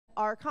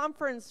our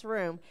conference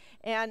room,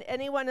 and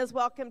anyone is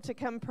welcome to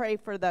come pray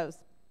for those.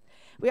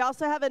 We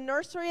also have a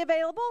nursery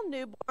available,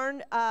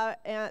 newborn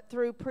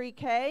through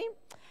pre-K.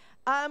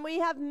 We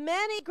have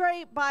many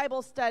great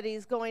Bible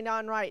studies going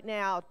on right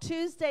now.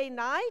 Tuesday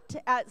night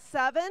at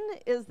 7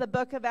 is the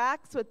Book of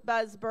Acts with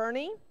Buzz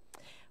Burney.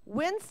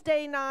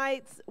 Wednesday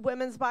night's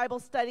Women's Bible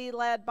Study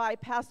led by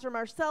Pastor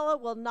Marcella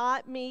will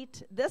not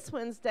meet this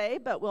Wednesday,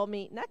 but will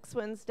meet next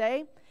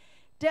Wednesday.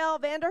 Dale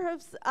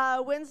Vanderhoof's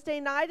Wednesday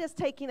night is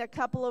taking a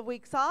couple of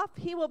weeks off.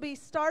 He will be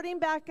starting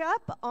back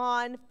up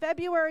on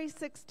February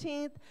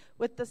 16th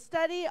with the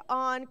study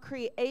on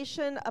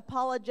creation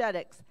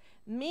apologetics,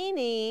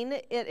 meaning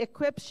it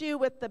equips you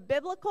with the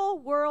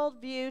biblical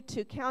worldview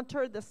to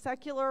counter the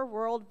secular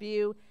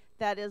worldview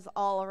that is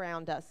all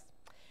around us.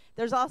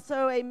 There's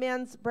also a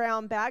men's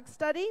brown bag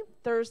study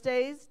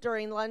Thursdays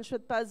during lunch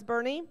with Buzz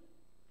Burney.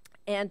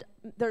 And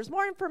there's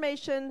more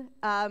information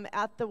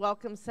at the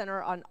Welcome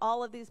Center on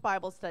all of these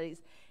Bible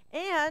studies.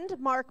 And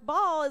Mark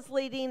Ball is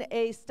leading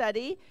a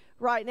study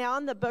right now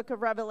in the book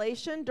of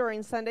Revelation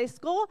during Sunday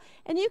school.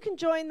 And you can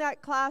join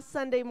that class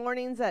Sunday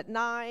mornings at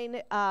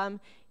 9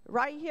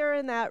 right here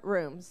in that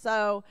room.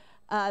 So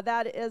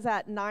that is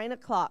at 9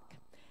 o'clock.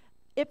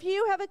 If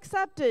you have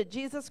accepted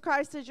Jesus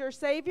Christ as your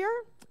Savior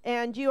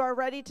and you are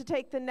ready to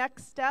take the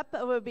next step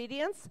of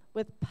obedience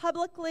with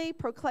publicly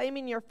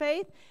proclaiming your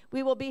faith,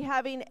 we will be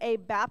having a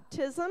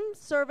baptism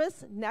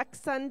service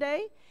next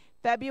Sunday,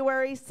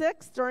 February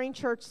 6th, during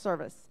church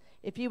service.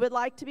 If you would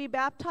like to be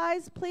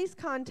baptized, please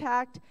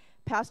contact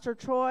Pastor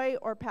Troy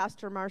or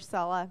Pastor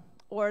Marcella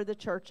or the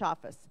church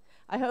office.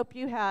 I hope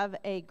you have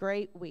a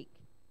great week.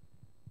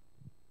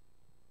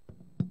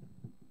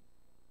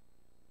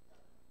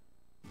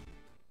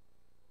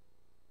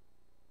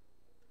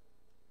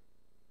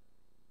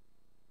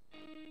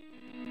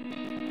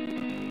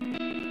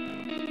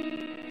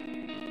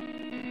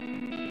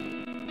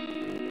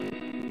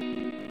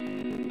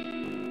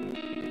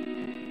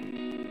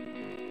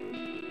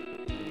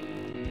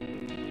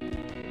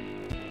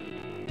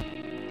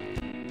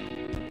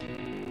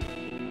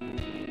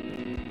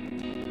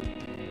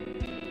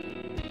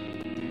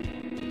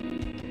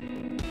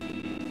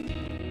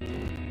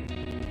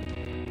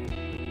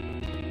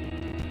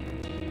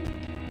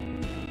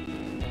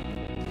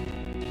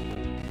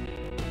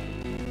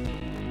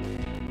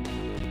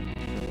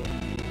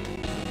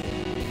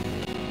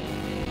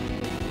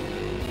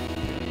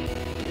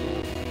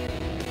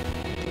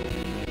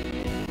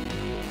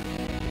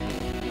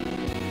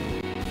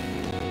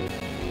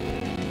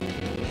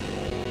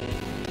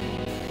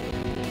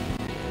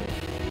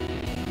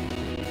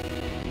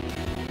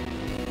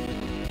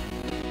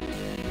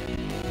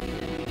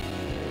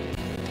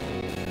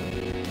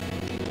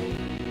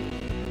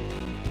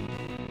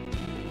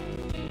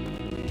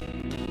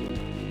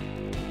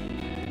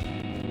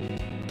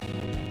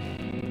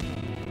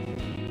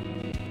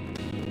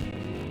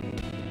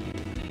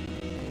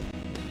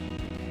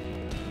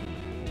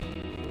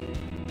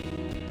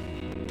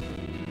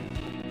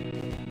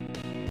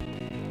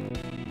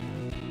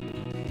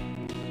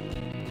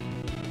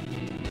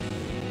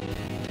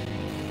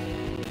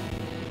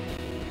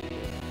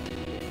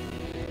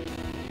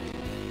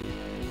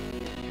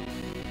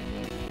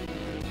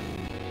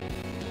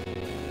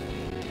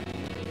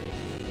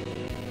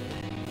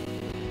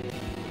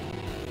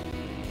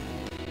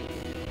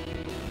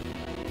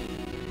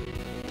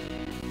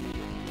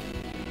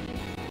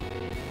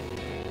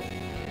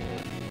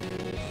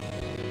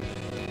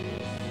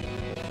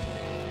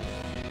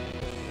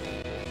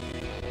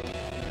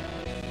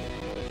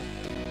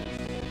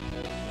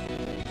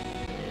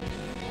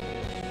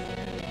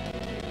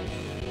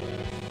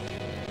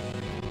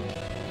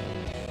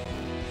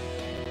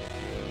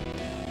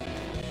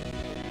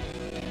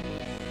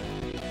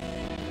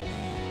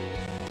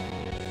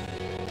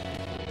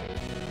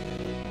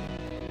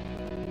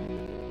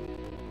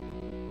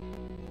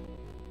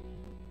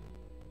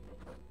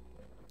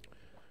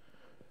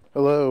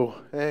 Hello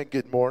and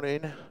good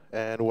morning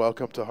and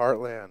welcome to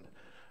Heartland.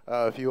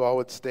 If you all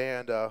would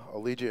stand,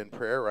 I'll lead you in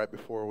prayer right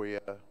before we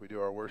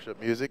do our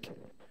worship music.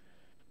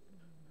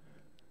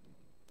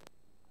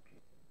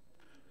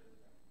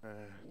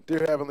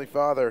 Dear Heavenly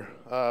Father,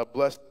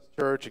 bless this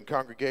church and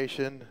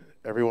congregation,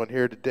 everyone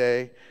here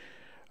today.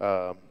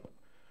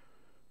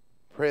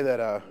 Pray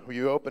that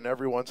you open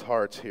everyone's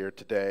hearts here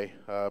today.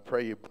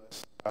 Pray you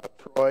bless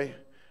Troy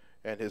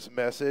and his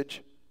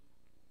message.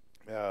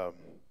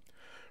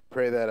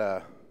 Pray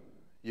that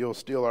you'll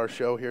steal our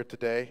show here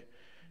today,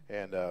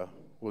 and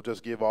we'll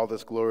just give all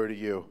this glory to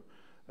you.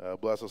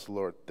 Bless us,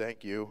 Lord.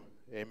 Thank you.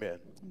 Amen.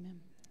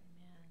 Amen.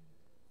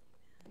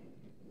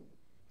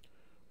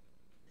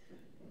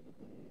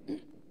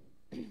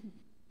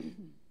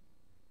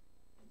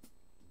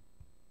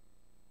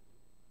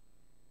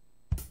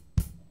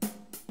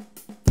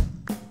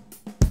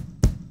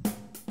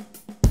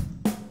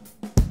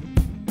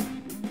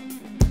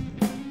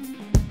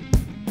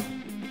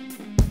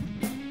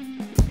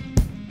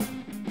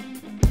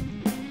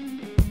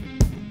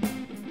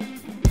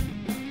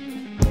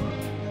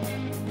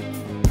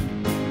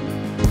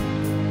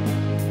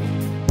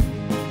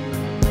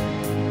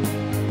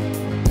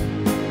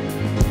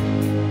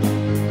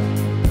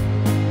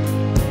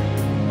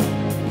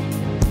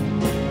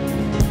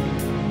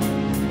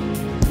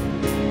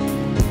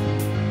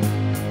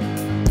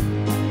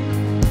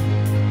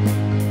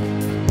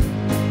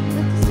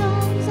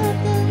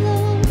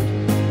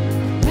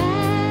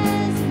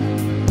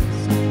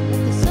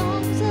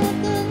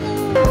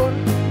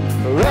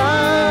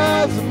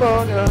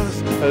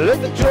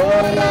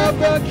 of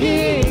the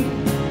King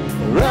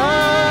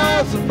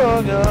rise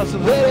among us.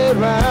 Let it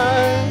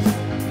rise.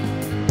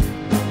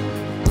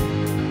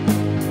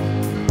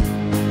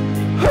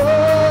 Oh,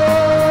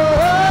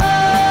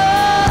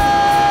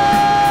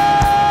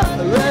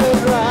 let it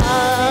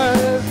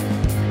rise.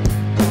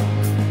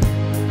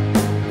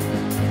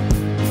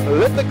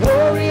 Let the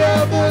glory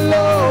of the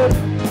Lord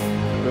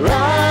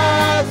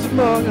rise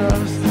among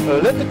us.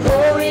 Let the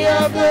glory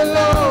of the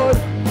Lord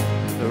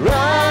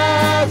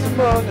rise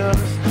among us.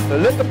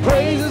 Let the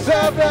praises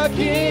of the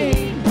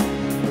King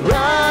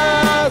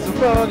rise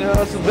among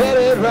us. Let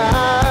it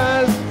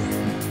rise.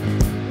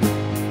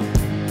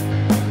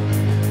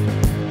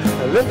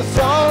 Let the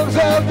songs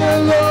of the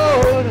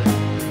Lord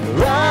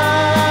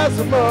rise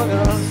among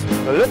us.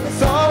 Let the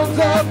songs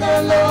of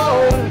the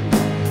Lord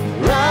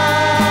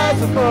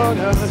rise among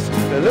us.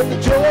 Let the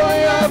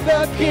joy of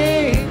the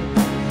King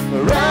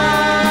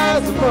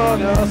rise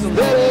among us.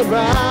 Let it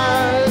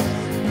rise.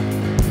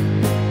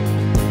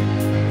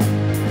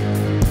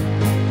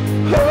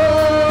 Oh,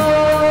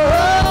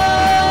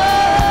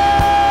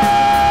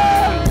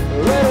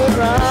 let it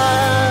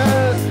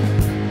rise.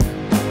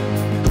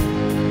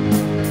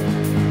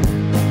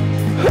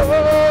 Oh,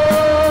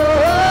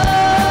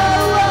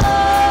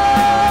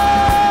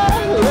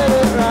 let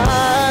it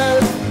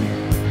rise.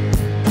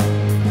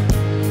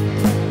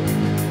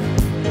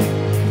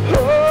 Oh,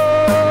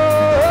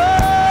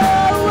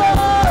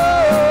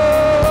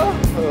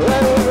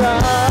 let it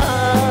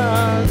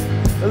rise.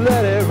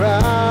 Let it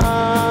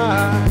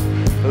rise.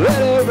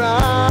 Let it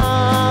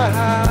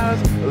rise.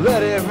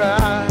 Let it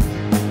rise.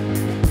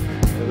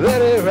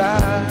 Let it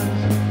rise.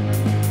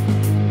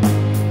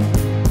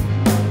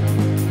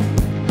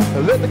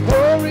 Let the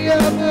glory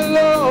of the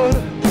Lord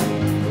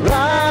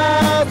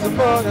rise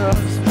among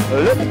us.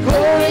 Let the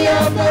glory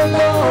of the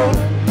Lord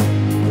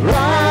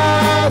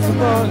rise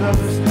among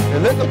us. And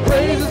let the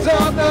praises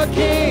of the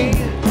King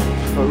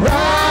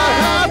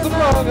rise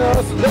among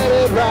us. Let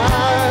it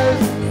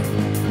rise.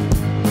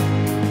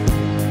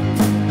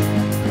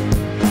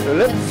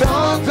 Let the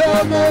songs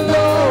of the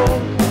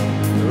Lord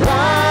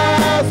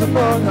rise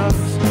among us.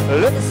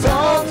 Let the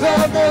songs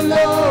of the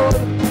Lord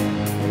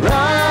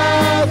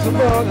rise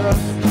among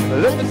us.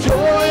 Let the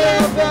joy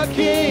of the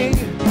King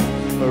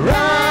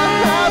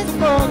rise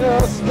among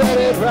us. Let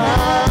it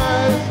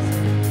rise.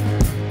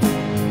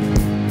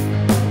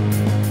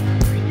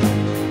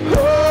 Oh,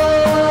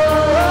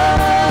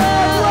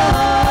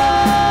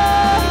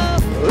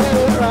 let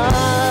it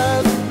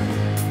rise.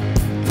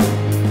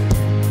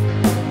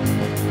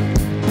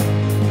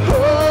 Oh,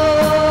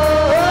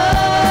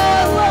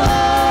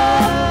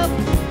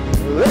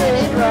 let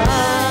it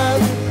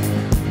rise.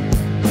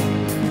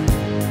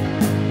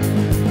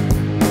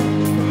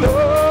 Oh,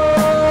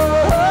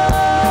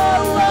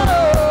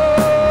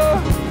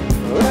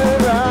 let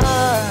it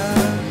rise.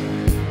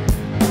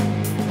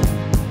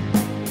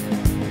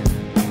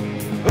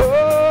 Oh,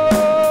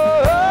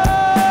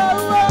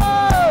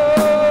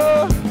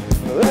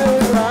 let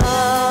it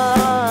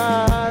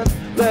rise.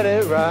 Let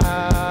it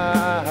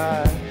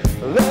rise.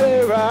 Let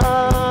it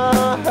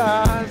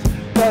rise.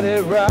 Let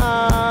it rise.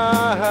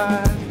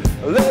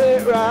 Let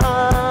it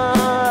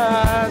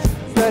rise.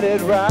 Let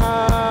it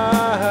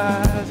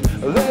rise.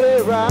 Let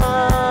it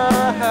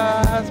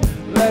rise.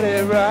 Let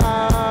it rise.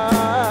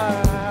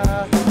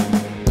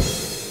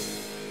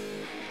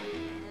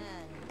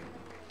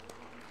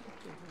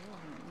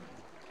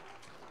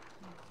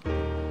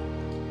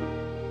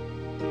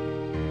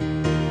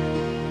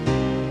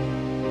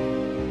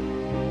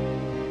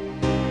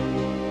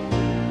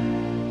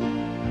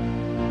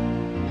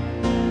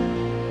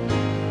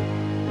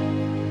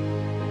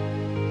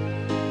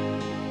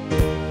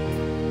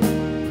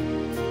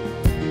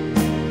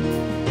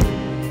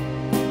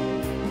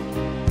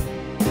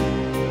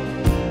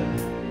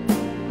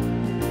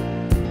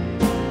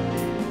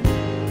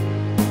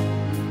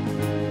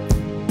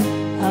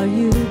 Are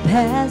you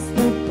past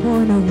the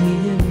point of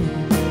weary?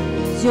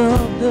 Is your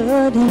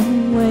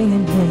burden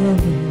weighing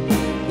heavy?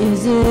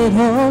 Is it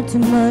all too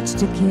much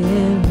to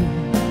carry?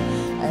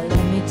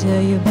 Let me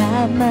tell you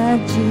about my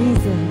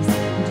Jesus.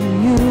 Do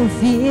you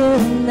feel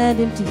that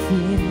empty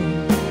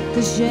feeling?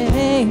 'Cause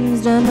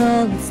shame's done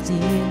all its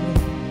stealing.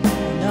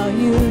 And are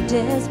you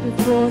desperate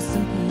for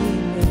some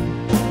healing?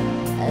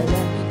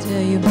 Let me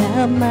tell you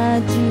about my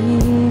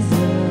Jesus.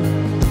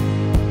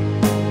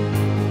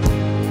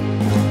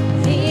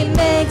 He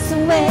makes a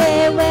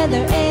way where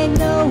there ain't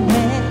no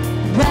way.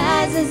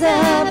 Rises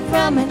up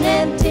from an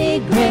empty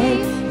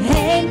grave.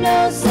 Ain't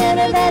no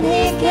sinner that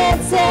he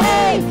can't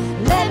save.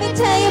 Let me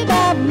tell you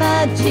about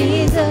my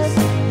Jesus.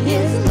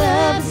 His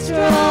love is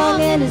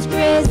strong and his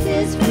grace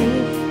is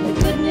free. The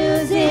good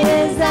news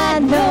is I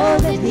know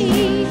that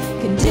he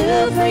can do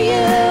for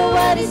you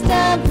what he's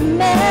done for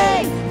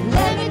me.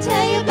 Let me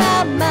tell you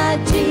about my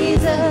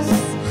Jesus.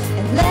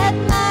 And let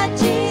my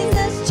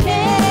Jesus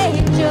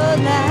change your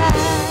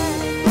life.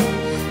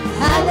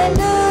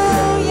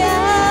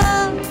 Hallelujah.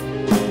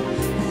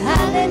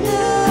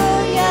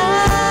 Hallelujah.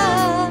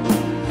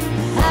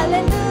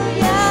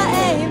 Hallelujah.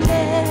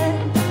 Amen.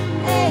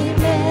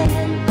 Amen.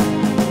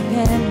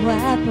 Can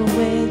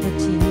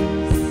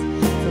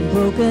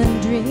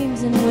broken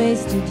dreams and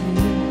wasted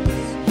years,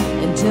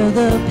 until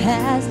the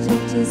past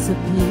will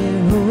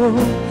disappear. Oh,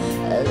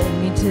 let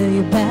me tell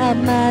you about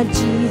my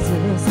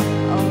Jesus,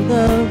 all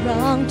the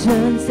wrong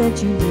turns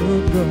that you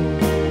would go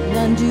and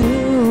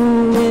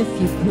undo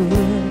if you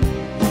could.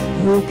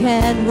 Who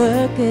can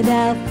work it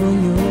out for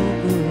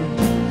your good?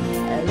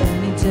 Let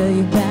me tell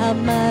you about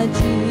my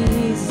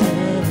Jesus.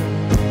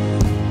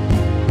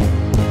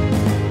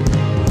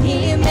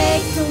 He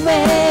makes a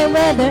way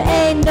where there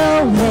ain't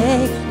no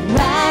way,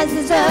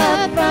 rises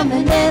up from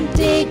an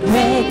empty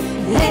grave.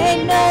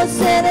 Ain't no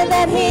sinner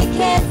that he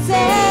can't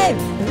save.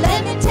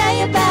 Let me tell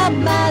you about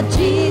my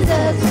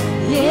Jesus.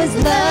 His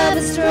love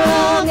is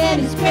strong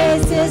and his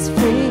grace is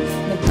free.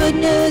 The good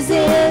news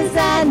is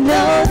I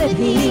know that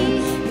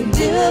he can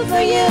do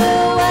for you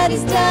what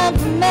he's done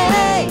for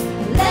me.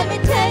 Let me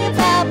tell you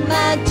about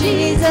my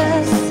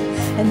Jesus,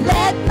 and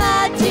let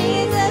my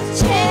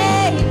Jesus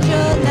change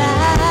your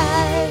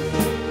life.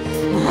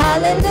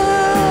 Hallelujah.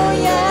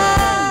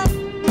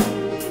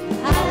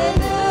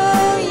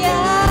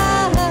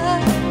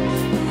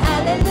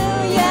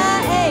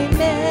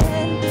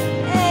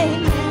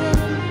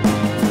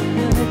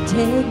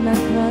 Take my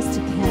cross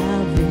to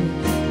Calvary,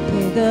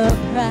 pay the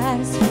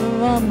price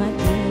for all my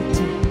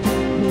guilty.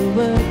 Who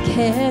would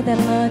care that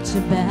much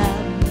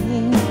about me?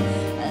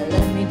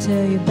 Let me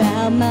tell you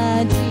about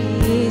my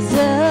Jesus.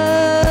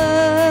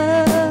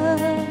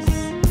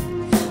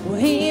 Well,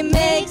 he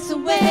makes a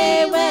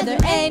way where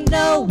there ain't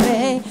no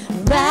way,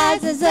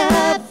 rises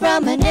up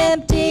from an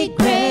empty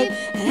grave.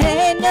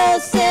 Ain't no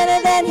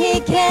sinner that he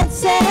can't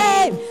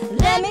save.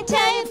 Let me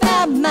tell you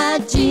about my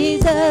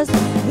Jesus.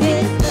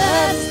 His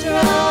love is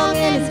strong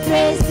and his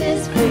grace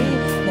is free.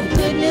 The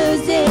good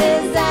news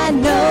is I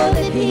know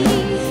that he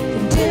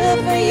can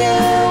do for you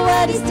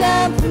what he's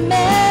done for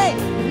me.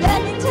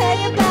 Let me tell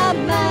you about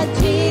my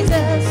Jesus,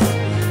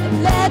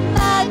 and let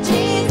my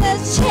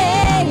Jesus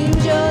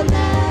change your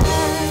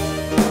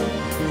life.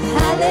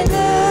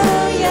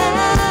 Hallelujah.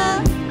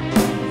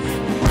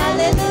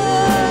 Hallelujah.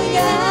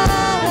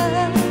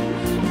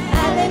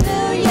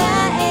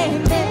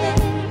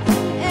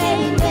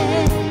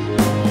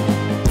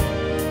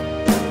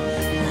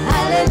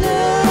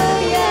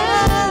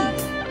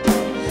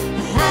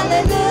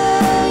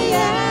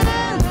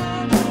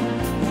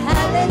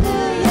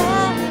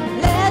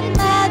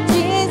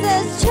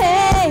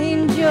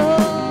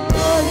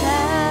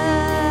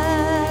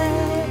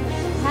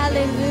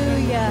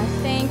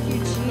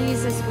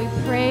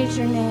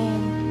 Your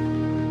name.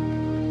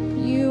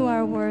 You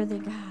are worthy,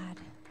 God.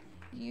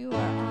 You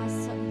are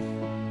awesome.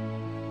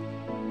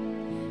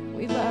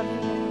 We love you,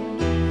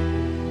 Lord.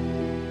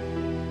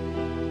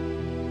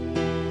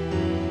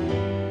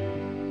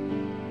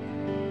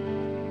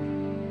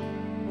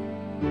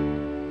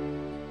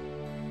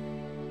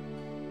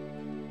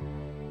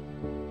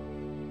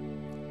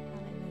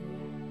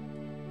 Hallelujah.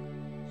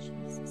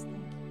 Jesus,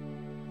 thank you.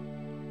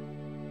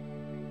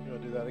 You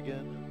want to do that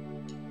again?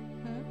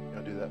 You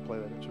want to do that, play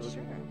that intro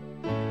again?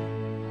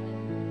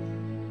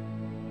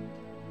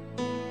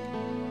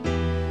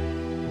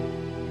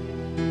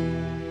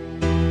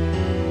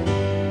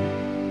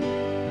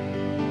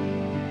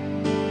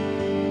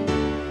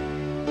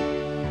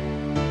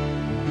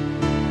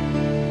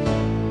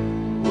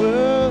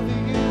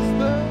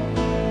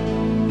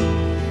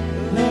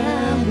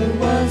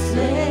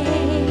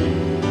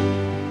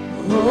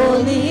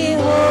 Holy,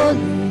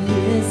 holy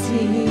is he.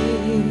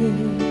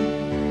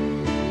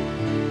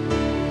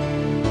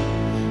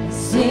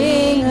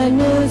 Sing a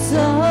new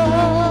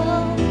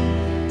song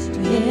to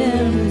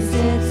him who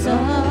sits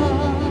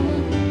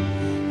on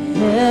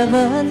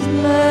heaven's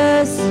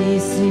mercy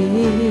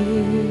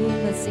seat.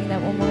 Let's sing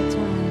that one more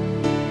time.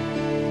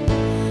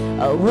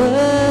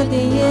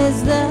 Worthy is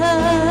the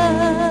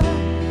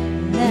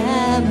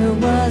Lamb who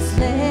was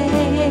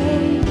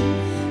slain.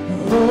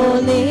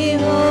 Holy,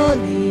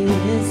 holy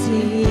is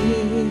he.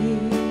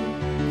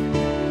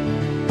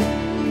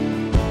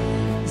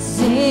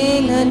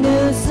 Sing a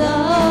new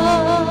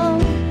song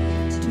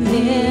to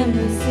him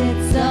who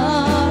sits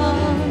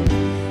on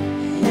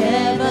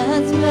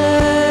heaven's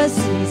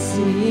mercy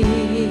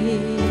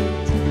seat.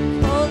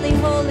 Holy,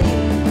 holy,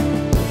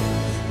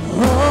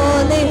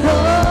 holy,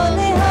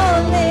 holy,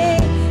 holy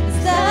is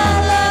the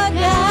Lord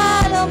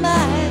God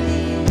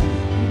Almighty,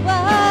 who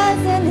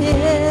was and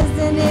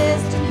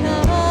is to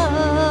come.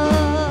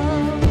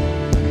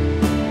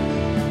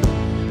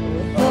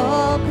 With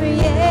all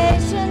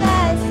creation I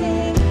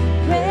sing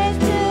praise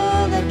to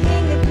the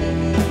King of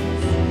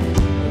Kings.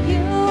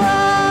 You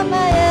are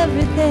my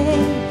everything.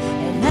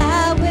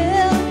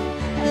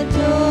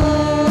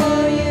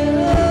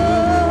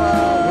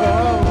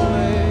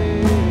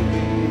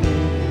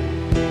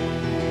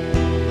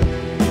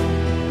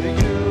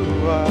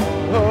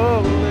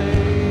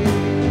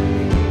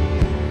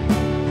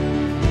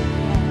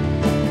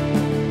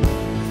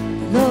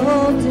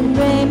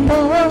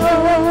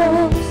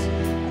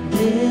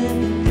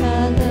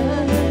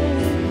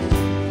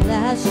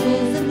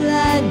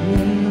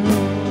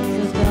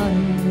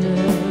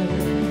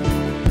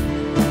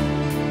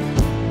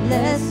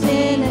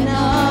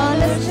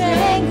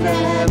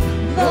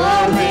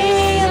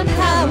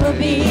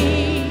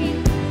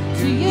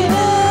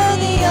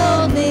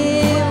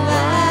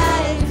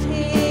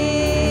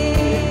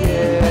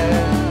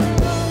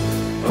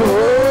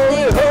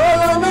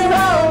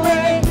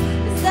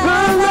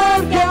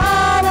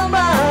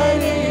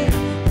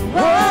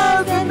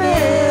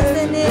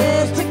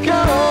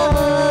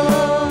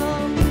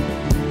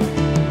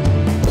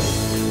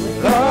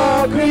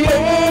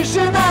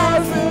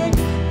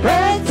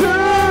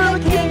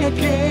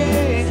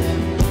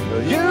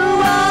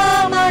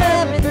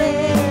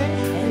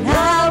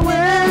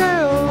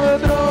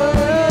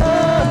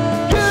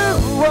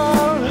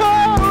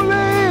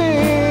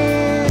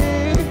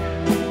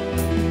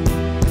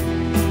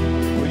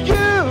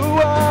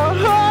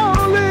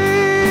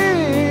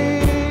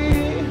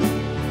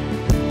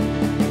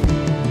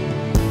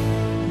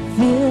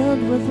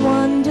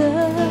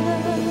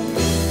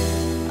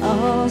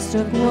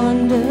 struck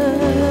wonder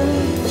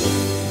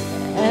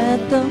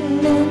at the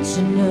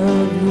mention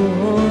of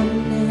your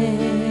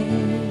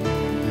name.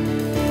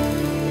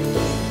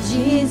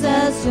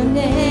 Jesus, your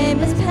name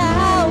is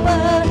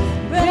power,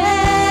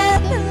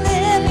 breath and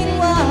living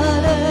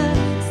water,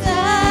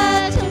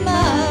 such a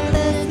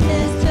marvelous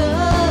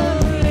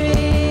mystery.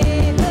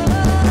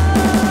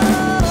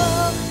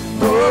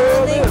 Oh,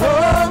 holy,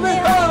 holy,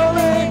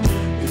 holy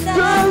is the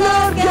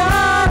Lord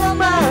God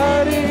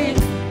Almighty,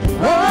 who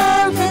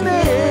was and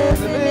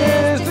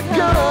is to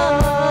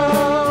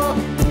come.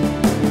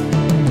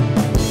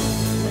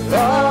 With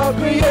all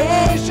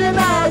creation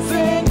I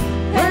sing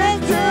praise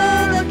to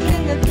the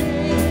King of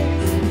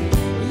Kings.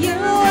 You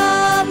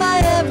are my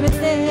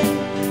everything,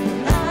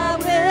 and I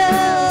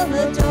will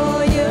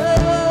adore you.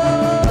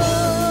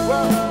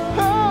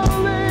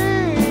 Holy,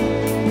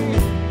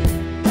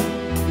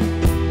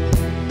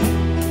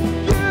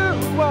 you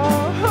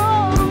are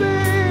holy.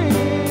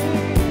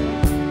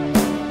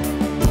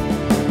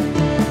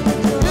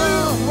 You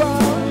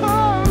are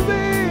holy.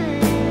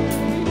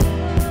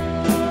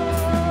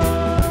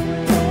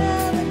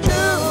 You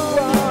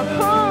are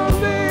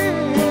holy.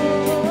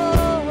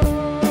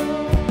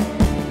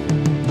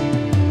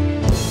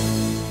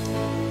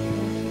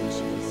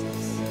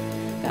 Jesus.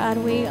 God,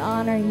 we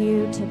honor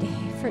you today,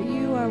 for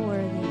you are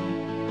worthy.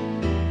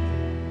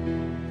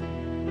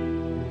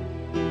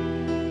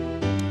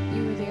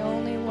 You were the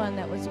only one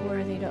that was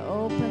worthy to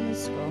open the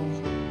scroll.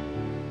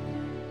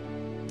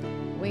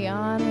 We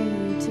honor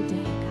you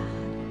today,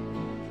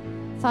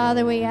 God.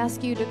 Father, we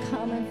ask you to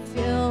come and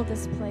fill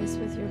this place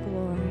with your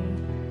glory.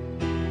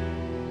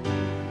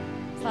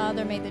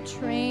 Father, may the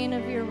train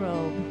of your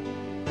robe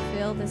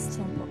fill this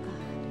temple, God.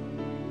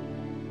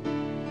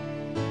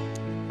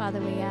 Father,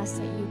 we ask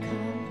that you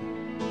come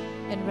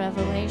in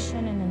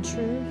revelation and in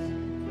truth.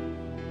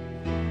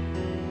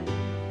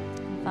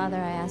 And Father,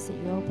 I ask that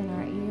you open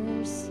our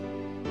ears,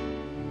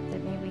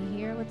 that may we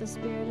hear what the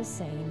Spirit is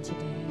saying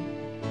today.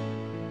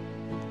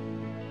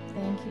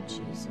 Thank you,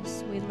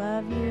 Jesus. We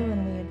love you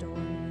and we adore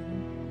you.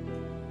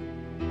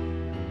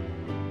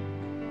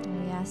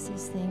 And we ask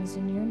these things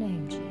in your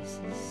name,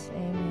 Jesus.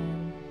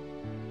 Amen.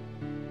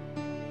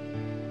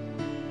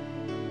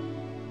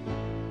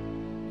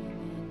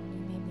 Amen.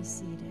 You may be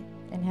seated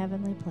in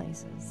heavenly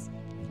places.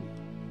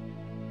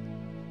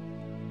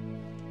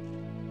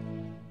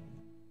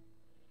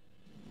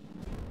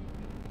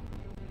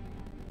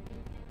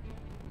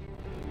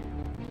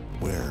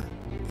 Where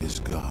is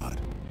God?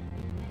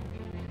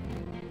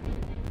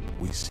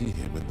 We see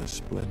him in the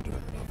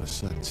splendor of a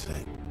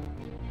sunset.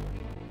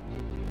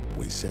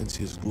 We sense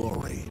his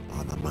glory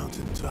on the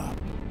mountaintop.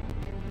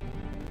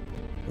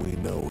 We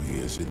know he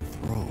is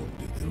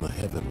enthroned in the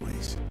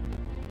heavenlies.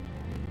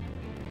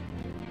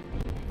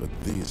 But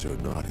these are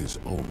not his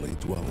only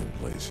dwelling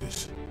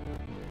places.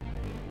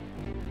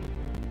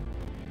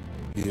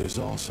 He is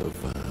also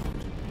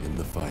found in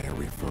the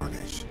fiery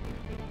furnace,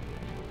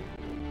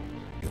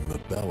 in the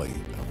belly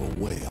of a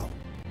whale,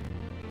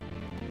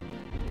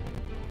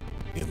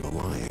 in the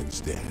lion's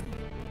den,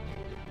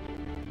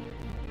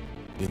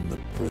 in the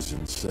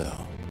prison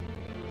cell,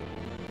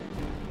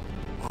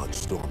 on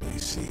stormy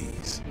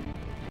seas.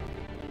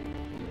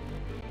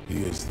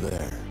 He is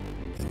there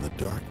in the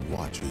dark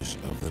watches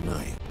of the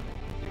night.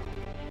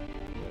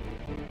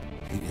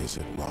 He is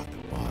at rock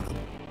bottom.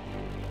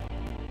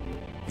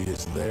 He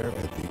is there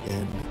at the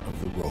end of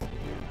the rope,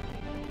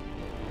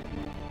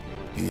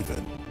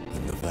 even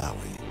in the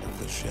valley of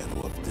the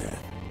shadow of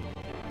death.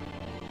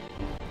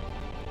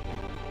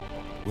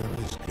 Where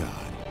is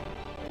God?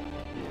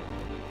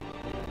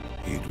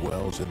 He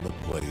dwells in the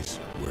place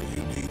where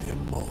you need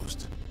him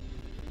most.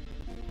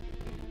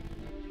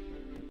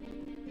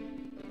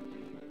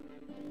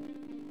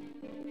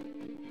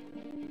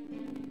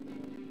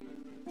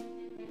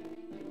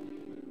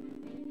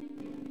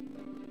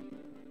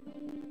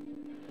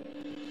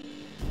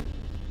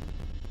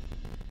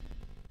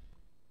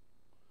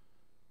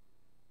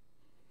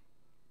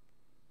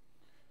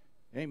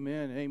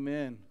 Amen.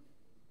 Amen.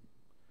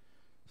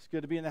 It's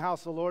good to be in the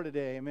house of the Lord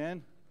today.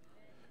 Amen.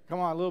 Come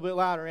on, a little bit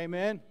louder.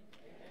 Amen.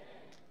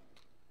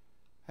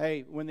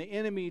 Hey, when the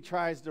enemy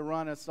tries to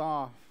run us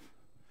off,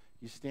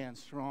 you stand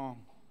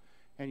strong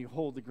and you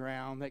hold the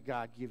ground that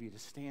God give you to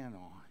stand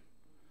on.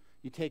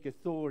 You take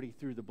authority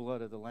through the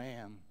blood of the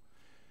Lamb.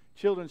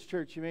 Children's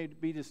Church, you may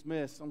be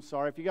dismissed. I'm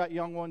sorry. If you got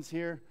young ones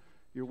here,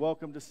 you're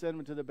welcome to send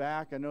them to the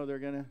back. I know they're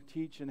going to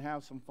teach and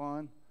have some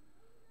fun,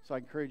 so I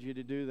encourage you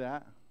to do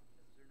that.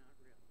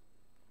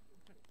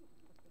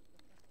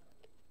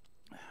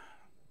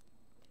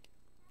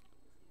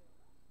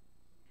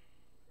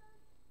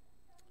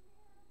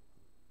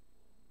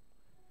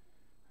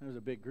 There's a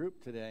big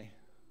group today.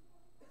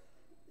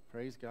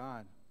 Praise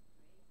God.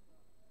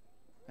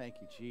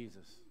 Thank you,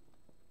 Jesus.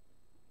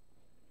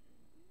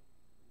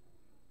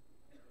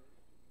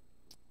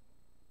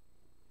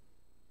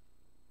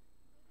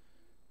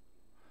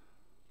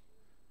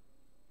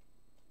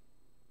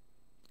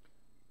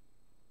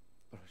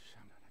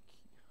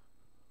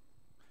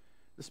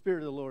 The Spirit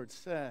of the Lord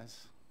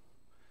says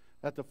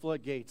that the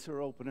floodgates are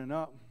opening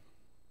up.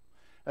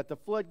 that the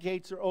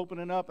floodgates are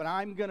opening up, and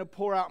I'm going to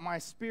pour out my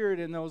Spirit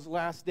in those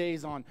last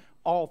days on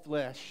all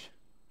flesh.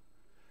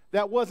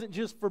 That wasn't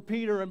just for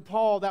Peter and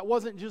Paul. That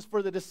wasn't just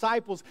for the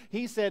disciples.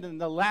 He said, in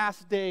the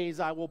last days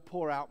I will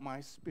pour out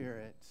my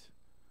Spirit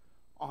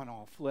on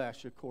all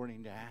flesh,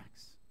 according to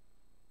Acts.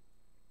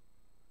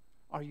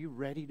 Are you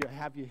ready to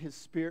have His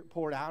Spirit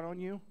poured out on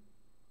you?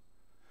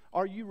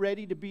 Are you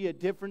ready to be a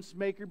difference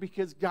maker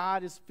because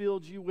God has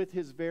filled you with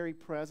His very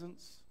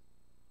presence?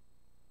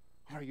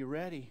 Are you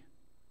ready?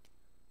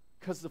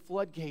 Because the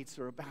floodgates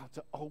are about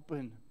to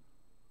open.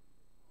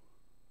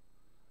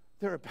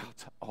 They're about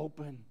to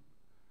open.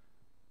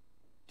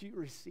 Do you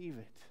receive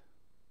it?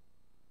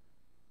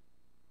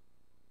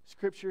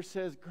 Scripture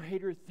says,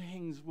 greater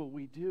things will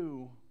we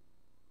do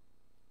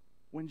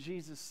when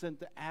Jesus sent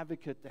the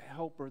advocate, the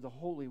helper, the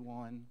Holy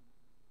One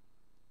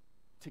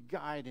to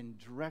guide and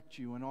direct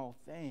you in all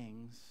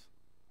things.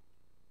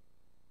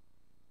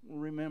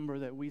 Remember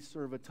that we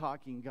serve a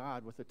talking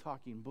God with a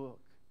talking book.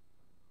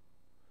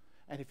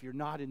 And if you're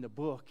not in the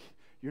book,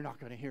 you're not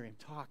going to hear Him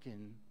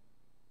talking.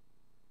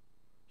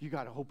 You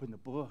got to open the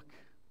book.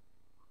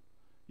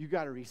 You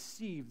got to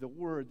receive the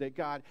word that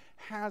God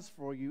has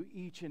for you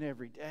each and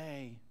every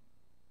day.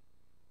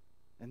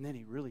 And then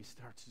He really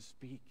starts to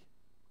speak.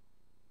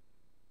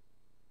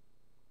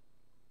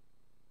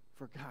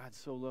 For God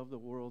so loved the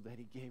world that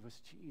He gave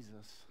us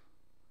Jesus,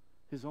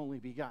 His only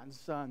begotten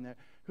Son, that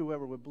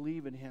whoever would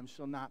believe in Him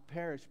shall not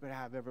perish but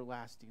have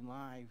everlasting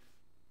life.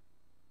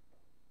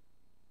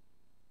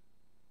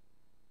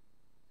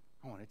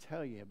 I want to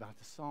tell you about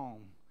the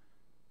psalm,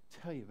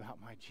 tell you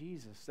about my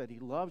Jesus, that He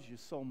loves you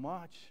so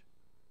much.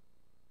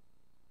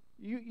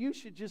 You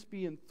should just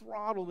be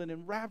enthralled and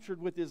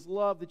enraptured with His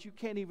love that you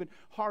can't even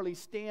hardly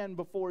stand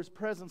before His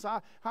presence.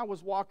 I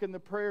was walking the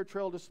prayer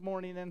trail this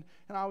morning, and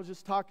I was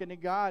just talking to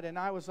God, and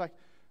I was like,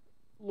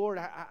 Lord,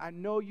 I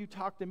know You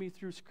talk to me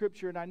through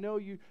Scripture, and I know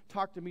You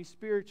talk to me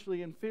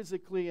spiritually and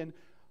physically, and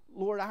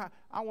Lord,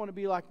 I want to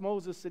be like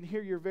Moses and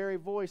hear Your very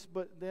voice.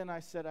 But then I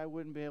said I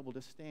wouldn't be able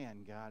to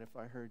stand, God, if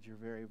I heard Your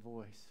very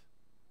voice.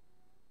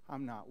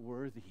 I'm not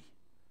worthy.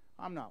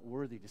 I'm not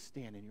worthy to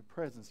stand in Your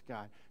presence,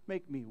 God.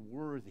 Make me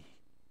worthy.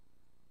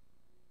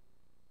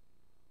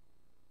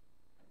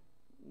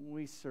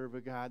 We serve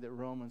a God that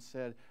Romans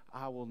said,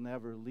 I will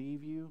never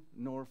leave you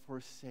nor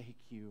forsake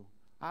you.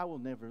 I will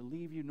never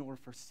leave you nor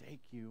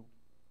forsake you.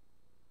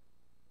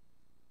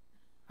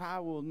 I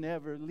will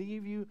never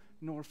leave you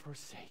nor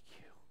forsake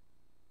you.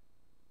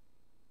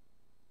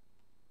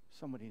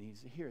 Somebody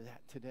needs to hear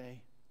that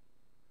today.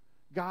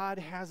 God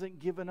hasn't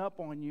given up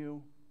on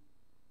you.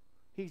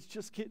 He's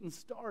just getting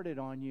started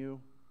on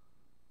you.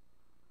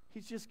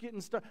 He's just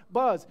getting started.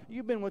 Buzz,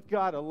 you've been with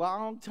God a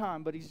long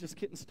time, but He's just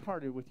getting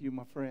started with you,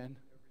 my friend.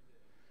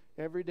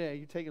 Every day.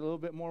 You take a little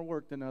bit more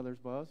work than others,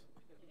 Buzz.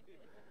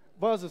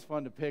 Buzz is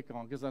fun to pick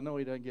on because I know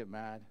he doesn't get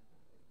mad.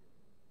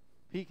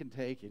 He can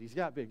take it. He's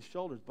got big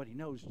shoulders, but he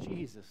knows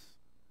Jesus.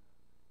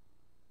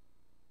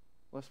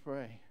 Let's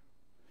pray.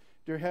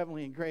 Dear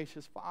Heavenly and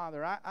Gracious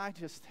Father, I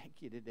just thank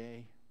You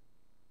today.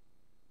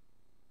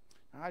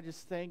 I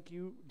just thank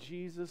You,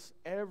 Jesus,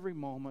 every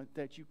moment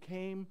that You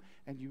came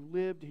and You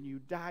lived and You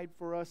died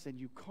for us and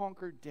You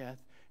conquered death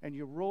and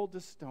You rolled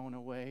the stone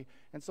away.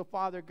 And so,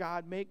 Father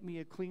God, make me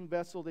a clean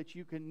vessel that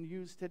You can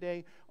use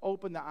today.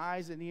 Open the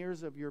eyes and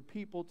ears of Your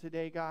people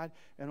today, God.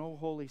 And, oh,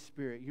 Holy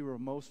Spirit, You are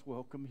most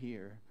welcome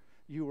here.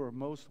 You are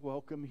most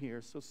welcome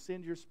here. So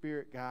send Your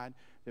Spirit, God,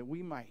 that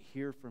we might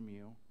hear from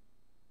You,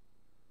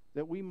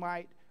 that we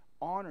might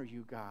honor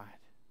You, God.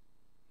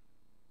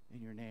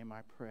 In Your name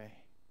I pray.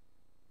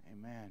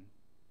 Amen.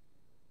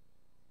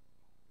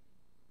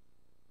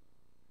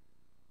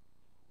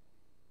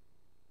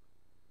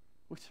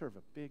 We serve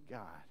a big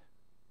God.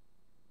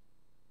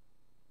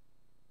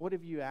 What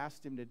have you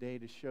asked Him today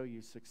to show you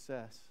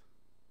success?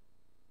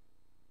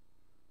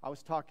 I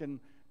was talking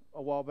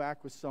a while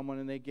back with someone,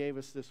 and they gave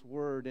us this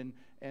word,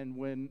 and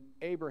when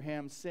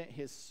Abraham sent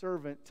his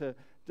servant to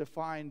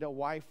find a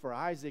wife for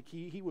Isaac,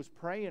 he was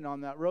praying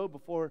on that road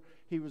before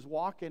he was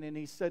walking, and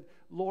he said,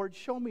 Lord,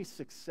 show me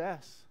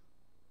success.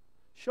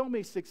 Show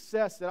me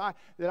success that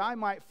I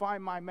might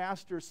find my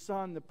master's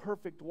son, the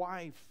perfect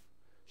wife.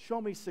 Show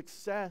me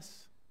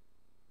success.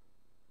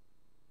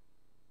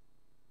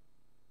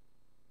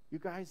 You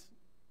guys,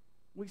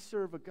 we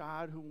serve a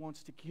God who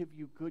wants to give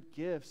you good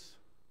gifts.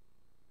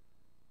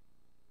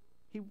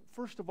 He,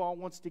 first of all,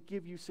 wants to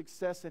give you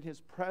success in His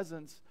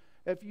presence.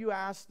 If you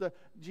ask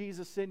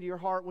Jesus into your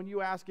heart, when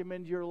you ask Him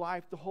into your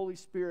life, the Holy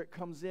Spirit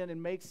comes in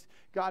and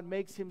God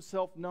makes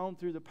Himself known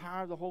through the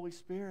power of the Holy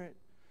Spirit.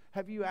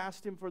 Have you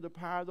asked Him for the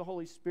power of the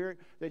Holy Spirit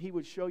that He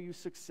would show you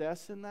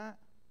success in that?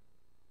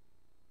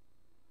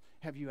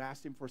 Have you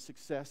asked Him for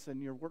success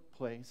in your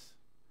workplace?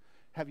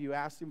 Have you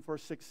asked Him for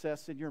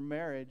success in your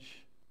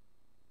marriage?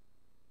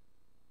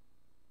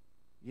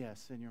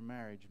 Yes, in your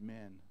marriage,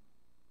 men.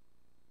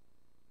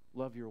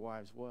 Love your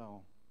wives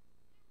well.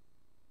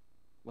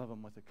 Love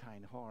them with a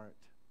kind heart.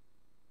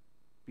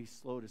 Be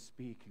slow to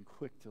speak and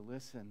quick to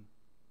listen.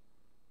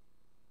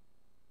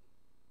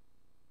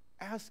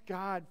 Ask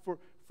God for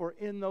for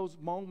in those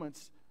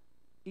moments,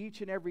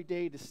 each and every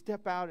day, to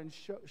step out and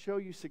show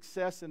you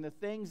success in the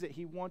things that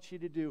He wants you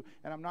to do.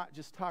 And I'm not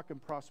just talking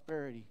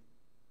prosperity.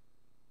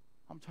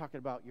 I'm talking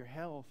about your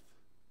health.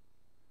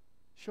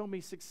 Show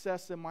me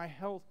success in my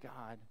health,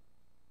 God.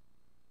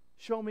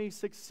 Show me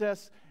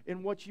success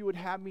in what you would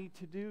have me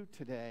to do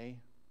today.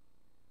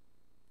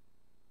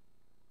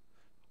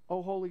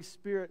 Oh, Holy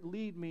Spirit,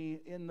 lead me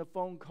in the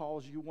phone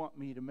calls you want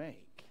me to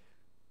make.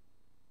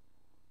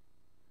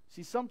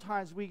 See,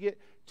 sometimes we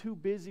get too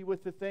busy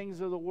with the things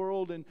of the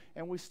world and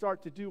we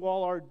start to do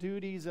all our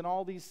duties and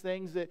all these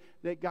things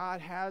that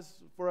God has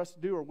for us to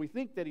do, or we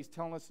think that He's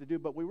telling us to do,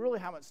 but we really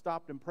haven't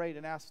stopped and prayed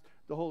and asked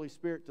the Holy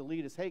Spirit to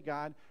lead us. Hey,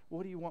 God,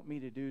 what do you want me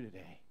to do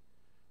today?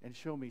 And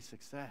show me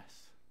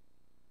success.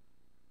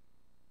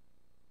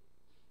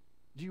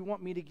 Do you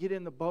want me to get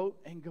in the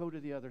boat and go to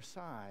the other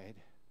side?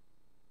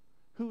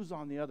 Who's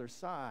on the other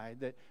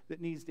side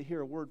that needs to hear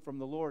a word from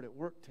the Lord at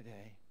work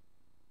today?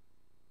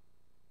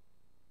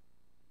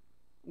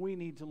 We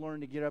need to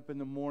learn to get up in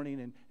the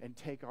morning and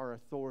take our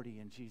authority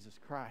in Jesus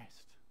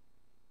Christ.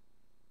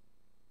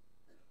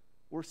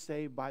 We're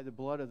saved by the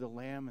blood of the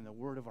Lamb and the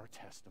word of our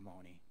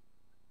testimony.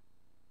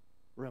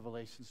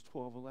 Revelations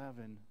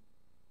 12:11.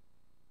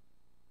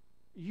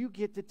 You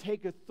get to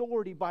take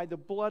authority by the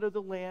blood of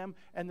the Lamb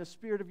and the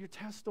spirit of your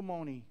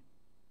testimony.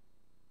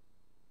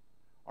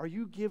 Are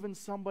you giving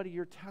somebody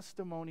your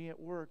testimony at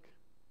work?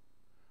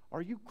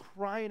 Are you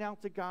crying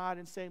out to God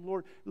and saying,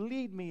 Lord,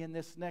 lead me in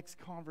this next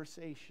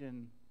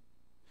conversation?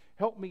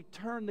 Help me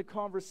turn the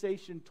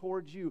conversation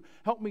towards you.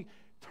 Help me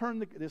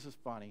turn this is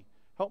funny.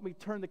 Help me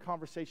turn the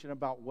conversation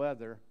about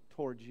weather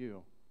towards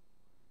you.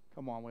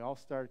 Come on, we all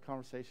start a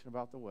conversation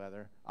about the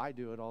weather. I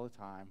do it all the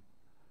time.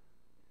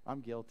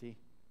 I'm guilty.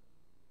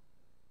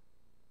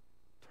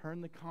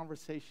 Turn the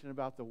conversation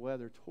about the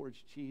weather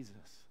towards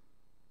Jesus.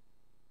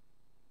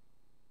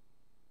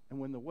 And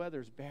when the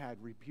weather's bad,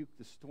 rebuke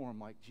the storm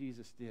like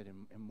Jesus did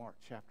in Mark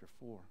chapter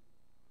 4.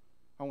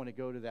 I want to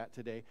go to that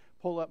today.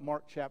 Pull up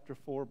Mark chapter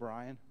 4,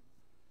 Brian.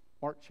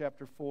 Mark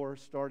chapter 4,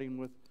 starting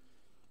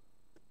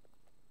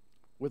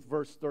with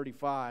verse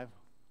 35.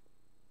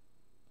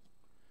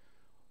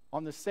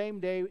 On the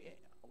same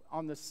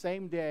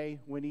day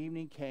when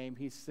evening came,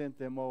 He sent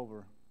them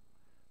over.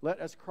 Let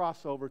us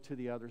cross over to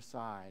the other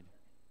side.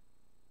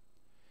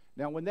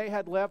 Now when they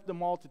had left the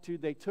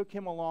multitude, they took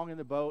Him along in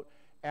the boat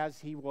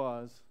as He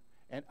was,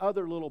 and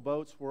other little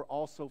boats were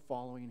also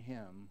following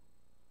Him.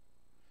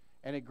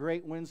 And a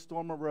great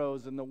windstorm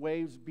arose, and the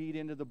waves beat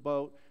into the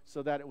boat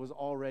so that it was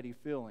already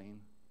filling.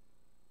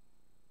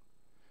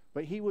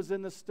 But He was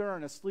in the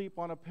stern, asleep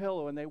on a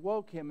pillow, and they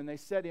woke Him, and they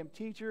said to Him,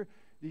 Teacher,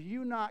 do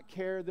you not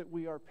care that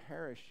we are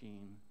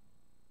perishing?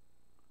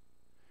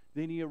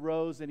 Then He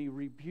arose, and He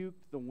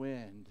rebuked the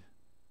wind.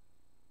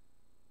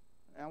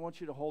 And I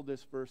want you to hold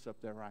this verse up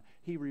there, Ryan.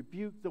 He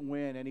rebuked the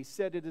wind, and He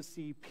said to the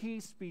sea,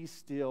 Peace, be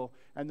still.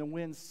 And the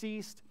wind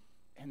ceased,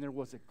 and there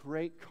was a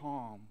great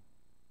calm.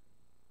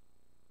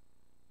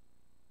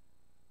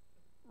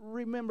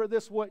 Remember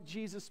this, what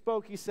Jesus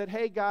spoke. He said,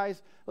 hey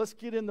guys, let's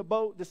get in the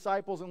boat,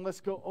 disciples, and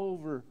let's go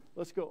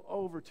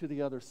over to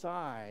the other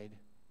side.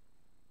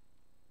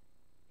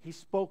 He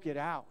spoke it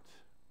out.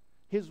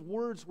 His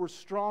words were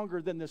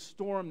stronger than the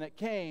storm that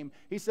came.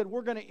 He said,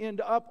 we're going to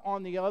end up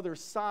on the other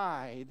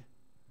side.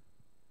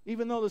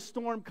 Even though the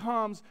storm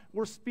comes,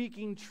 we're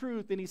speaking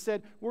truth. And He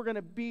said, we're going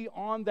to be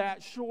on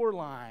that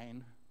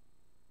shoreline.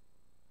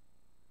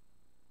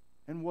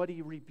 And what did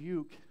He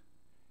rebuke?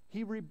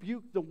 He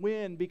rebuked the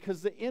wind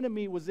because the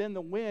enemy was in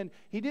the wind.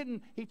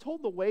 He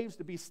told the waves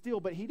to be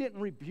still, but He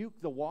didn't rebuke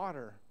the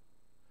water.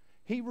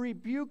 He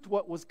rebuked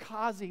what was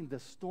causing the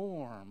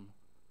storm.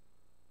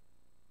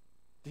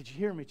 Did you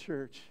hear me,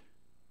 church?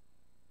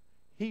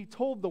 He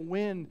told the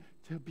wind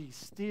to be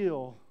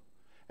still.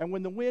 And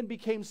when the wind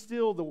became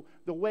still,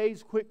 the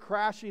waves quit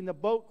crashing, the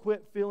boat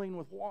quit filling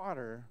with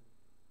water.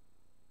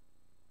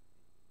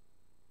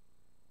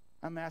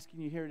 I'm asking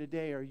you here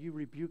today, are you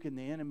rebuking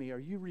the enemy? Are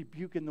you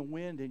rebuking the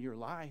wind in your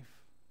life?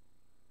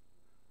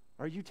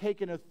 Are you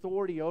taking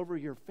authority over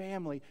your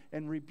family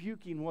and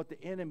rebuking what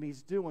the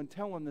enemy's doing,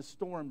 telling the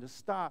storm to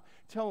stop,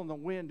 telling the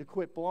wind to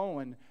quit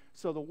blowing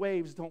so the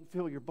waves don't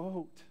fill your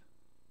boat?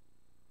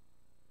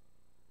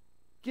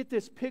 Get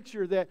this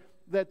picture that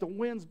the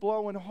wind's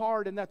blowing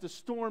hard and that the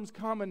storm's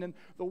coming and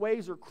the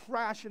waves are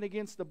crashing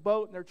against the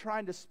boat and they're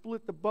trying to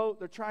split the boat.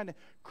 They're trying to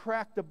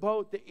crack the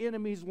boat. The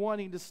enemy's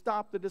wanting to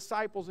stop the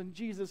disciples and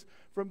Jesus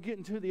from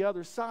getting to the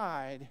other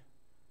side.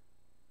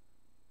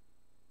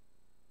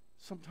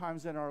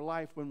 Sometimes in our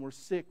life when we're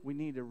sick, we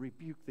need to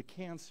rebuke the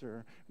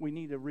cancer. We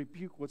need to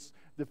rebuke what's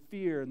the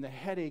fear and the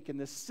headache and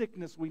the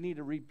sickness. We need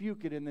to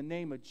rebuke it in the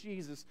name of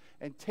Jesus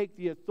and take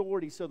the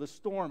authority so the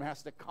storm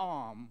has to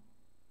calm.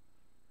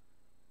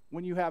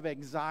 When you have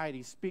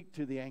anxiety, speak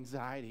to the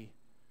anxiety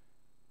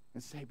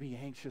and say, be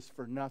anxious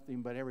for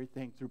nothing but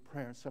everything through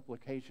prayer and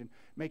supplication.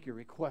 Make your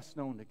requests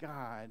known to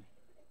God.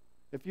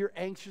 If you're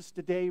anxious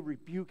today,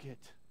 rebuke it.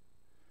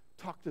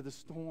 Talk to the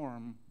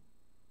storm.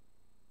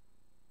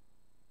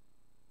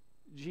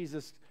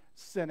 Jesus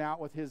sent out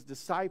with his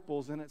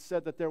disciples, and it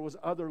said that there was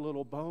other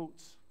little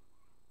boats.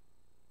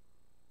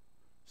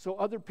 So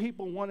other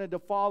people wanted to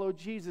follow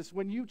Jesus.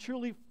 When you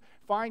truly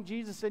find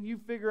Jesus and you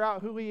figure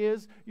out who he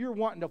is, you're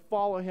wanting to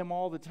follow him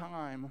all the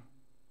time.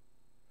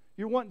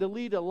 You're wanting to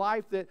lead a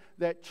life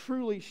that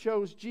truly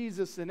shows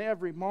Jesus in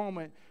every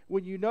moment.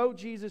 When you know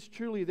Jesus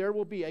truly, there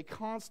will be a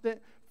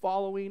constant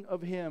following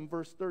of him.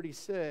 Verse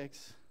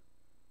 36,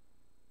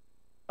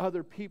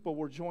 other people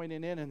were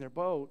joining in their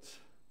boats.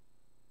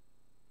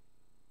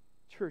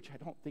 Church,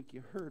 I don't think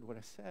you heard what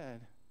I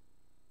said.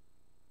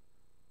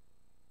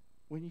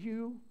 When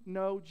you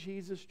know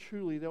Jesus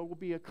truly, there will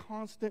be a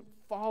constant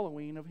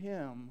following of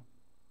him.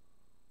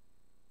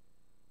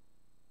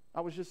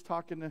 I was just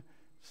talking to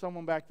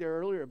someone back there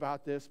earlier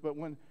about this, but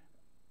when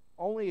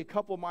only a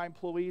couple of my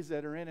employees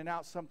that are in and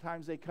out,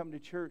 sometimes they come to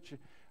church,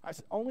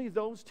 only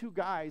those two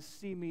guys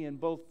see me in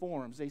both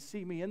forms. They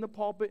see me in the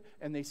pulpit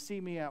and they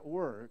see me at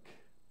work.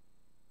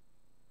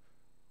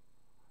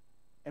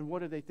 And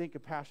what do they think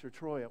of Pastor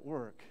Troy at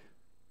work?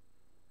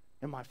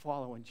 Am I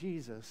following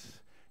Jesus?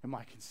 Am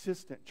I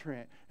consistent,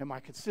 Trent? Am I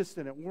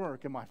consistent at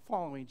work? Am I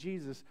following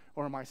Jesus?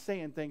 Or am I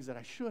saying things that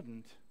I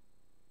shouldn't?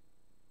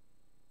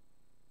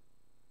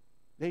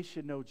 They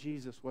should know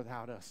Jesus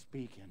without us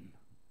speaking.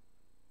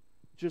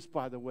 Just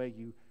by the way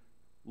you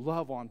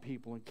love on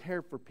people and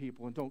care for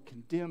people and don't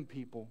condemn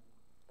people.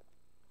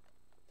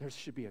 There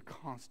should be a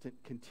constant,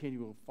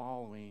 continual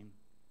following.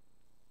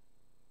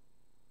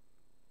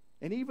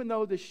 And even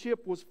though the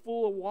ship was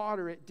full of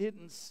water, it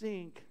didn't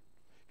sink.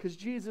 Because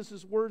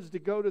Jesus' words to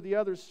go to the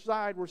other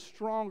side were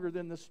stronger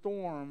than the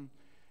storm.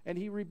 And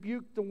he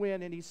rebuked the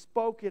wind and he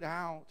spoke it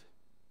out.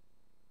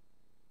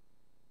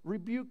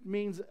 Rebuke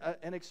means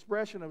an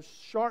expression of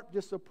sharp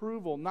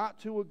disapproval, not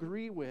to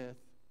agree with.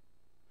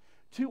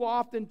 Too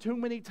often, too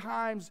many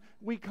times,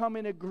 we come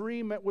in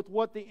agreement with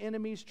what the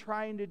enemy's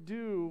trying to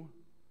do.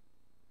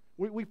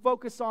 We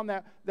focus on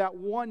that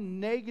one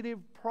negative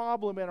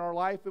problem in our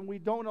life, and we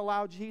don't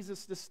allow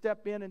Jesus to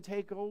step in and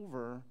take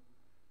over.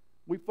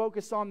 We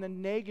focus on the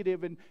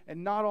negative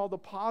and not all the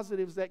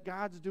positives that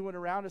God's doing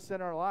around us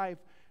in our life.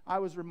 I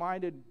was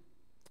reminded,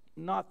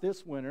 not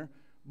this winter,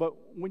 but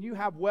when you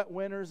have wet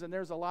winters and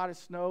there's a lot of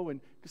snow, and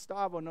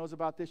Gustavo knows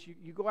about this,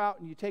 you go out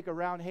and you take a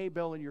round hay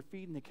bale and you're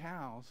feeding the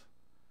cows.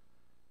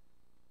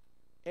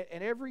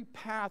 And every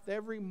path,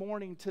 every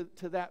morning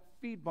to that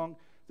feed bunk,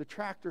 the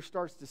tractor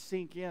starts to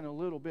sink in a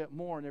little bit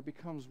more, and there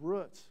becomes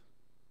roots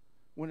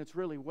when it's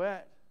really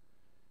wet.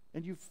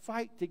 And you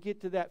fight to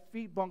get to that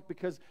feed bunk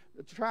because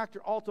the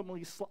tractor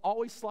ultimately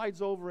always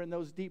slides over in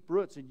those deep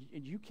roots, and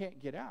you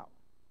can't get out.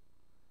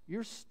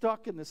 You're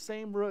stuck in the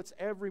same roots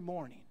every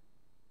morning.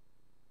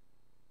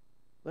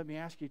 Let me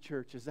ask you,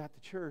 church, is that the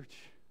church?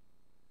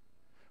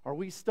 Are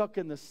we stuck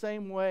in the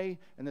same way,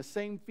 in the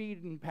same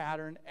feeding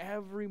pattern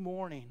every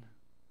morning?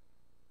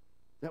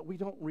 That we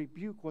don't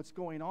rebuke what's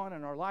going on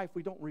in our life.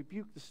 We don't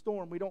rebuke the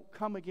storm. We don't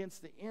come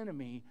against the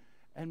enemy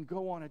and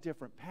go on a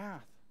different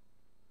path.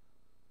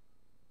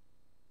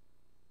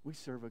 We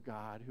serve a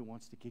God who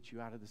wants to get you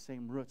out of the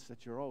same roots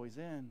that you're always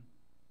in.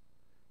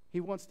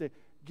 He wants to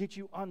get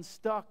you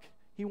unstuck.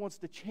 He wants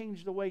to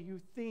change the way you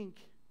think.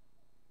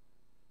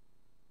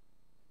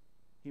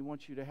 He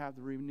wants you to have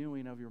the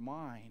renewing of your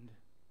mind.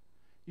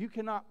 You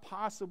cannot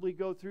possibly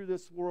go through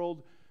this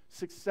world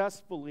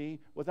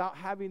successfully without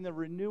having the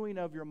renewing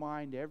of your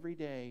mind every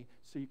day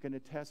so you can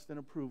attest and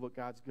approve what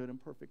God's good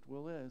and perfect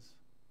will is.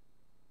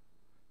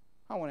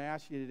 I want to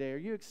ask you today, are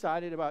you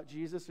excited about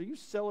Jesus? Are you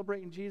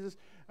celebrating Jesus?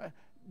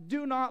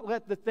 Do not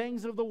let the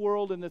things of the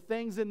world and the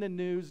things in the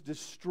news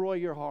destroy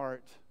your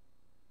heart.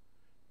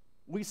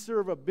 We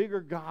serve a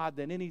bigger God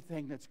than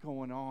anything that's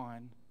going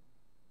on.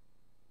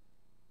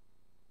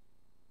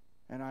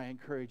 And I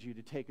encourage you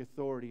to take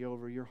authority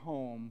over your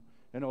home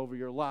and over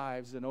your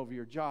lives and over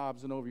your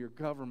jobs and over your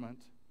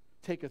government.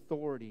 Take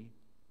authority.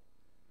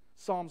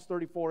 Psalms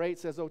 34:8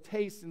 says, "Oh,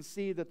 taste and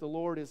see that the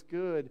Lord is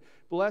good.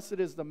 Blessed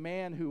is the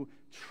man who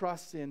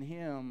trusts in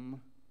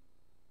him."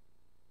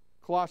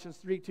 Colossians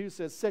 3:2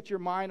 says, "Set your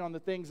mind on the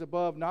things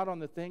above, not on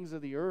the things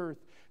of the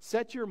earth."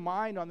 Set your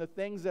mind on the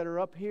things that are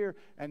up here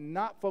and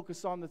not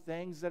focus on the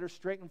things that are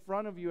straight in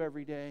front of you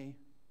every day.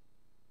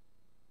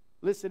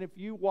 Listen, if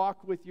you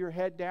walk with your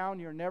head down,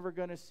 you're never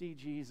going to see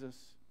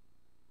Jesus.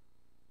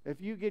 If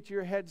you get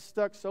your head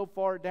stuck so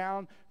far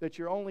down that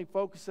you're only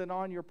focusing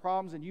on your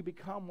problems, and you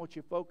become what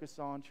you focus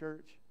on,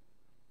 church.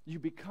 You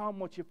become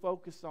what you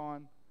focus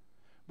on.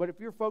 But if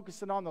you're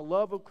focusing on the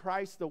love of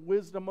Christ, the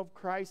wisdom of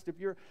Christ, if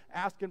you're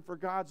asking for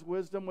God's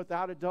wisdom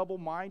without a double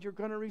mind, you're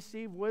going to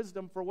receive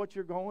wisdom for what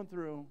you're going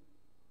through.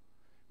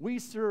 We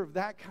serve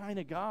that kind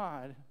of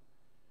God.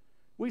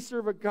 We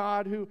serve a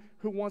God who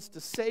wants to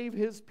save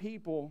his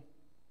people.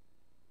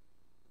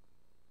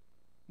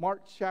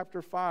 Mark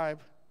chapter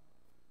 5.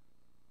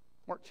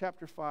 Mark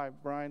chapter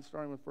 5, Brian,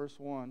 starting with verse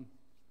 1.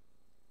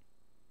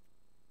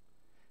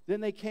 Then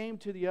they came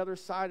to the other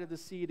side of the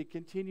sea to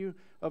continue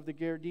of the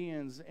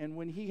Gadarenes. And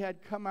when he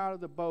had come out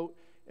of the boat,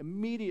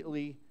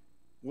 immediately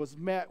was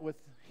met with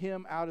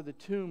him out of the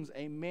tombs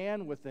a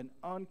man with an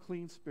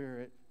unclean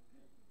spirit.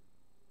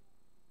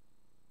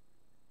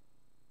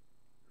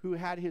 who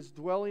had his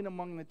dwelling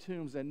among the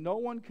tombs, and no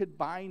one could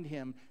bind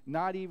him,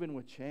 not even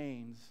with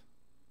chains.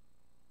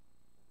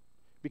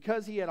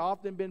 Because he had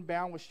often been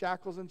bound with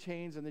shackles and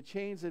chains, and the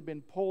chains had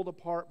been pulled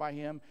apart by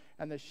him,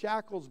 and the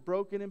shackles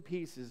broken in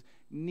pieces,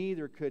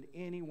 neither could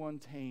anyone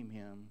tame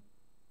him.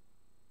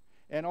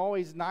 And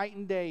always night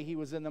and day he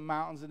was in the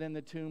mountains and in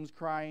the tombs,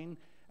 crying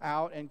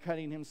out and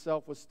cutting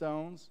himself with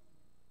stones.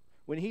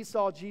 When he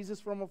saw Jesus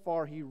from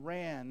afar, he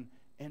ran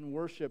and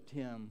worshipped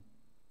him.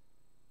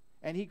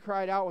 And he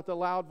cried out with a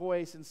loud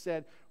voice and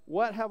said,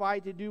 "What have I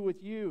to do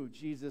with you,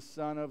 Jesus,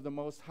 Son of the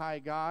Most High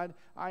God?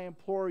 I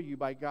implore you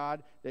by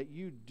God that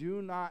you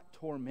do not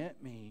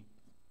torment me."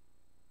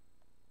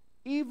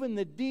 Even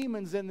the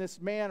demons in this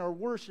man are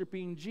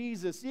worshiping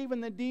Jesus.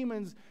 Even the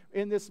demons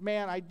in this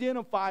man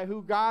identify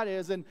who God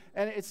is. And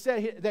it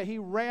said that he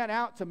ran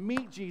out to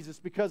meet Jesus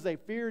because they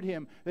feared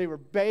him. They were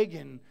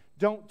begging,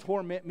 "Don't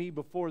torment me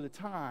before the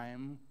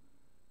time."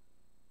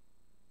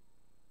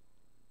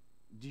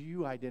 Do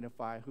you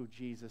identify who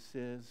Jesus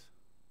is?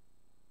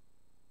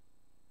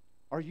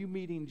 Are you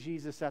meeting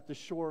Jesus at the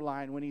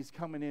shoreline when he's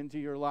coming into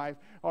your life?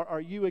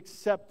 Are you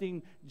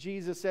accepting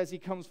Jesus as he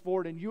comes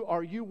forward, and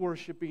are you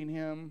worshiping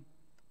him?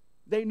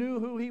 They knew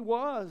who he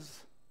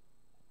was.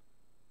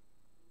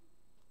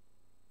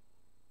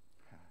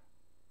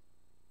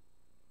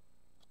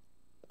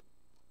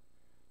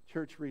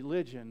 Church,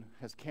 religion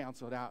has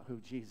canceled out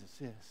who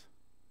Jesus is.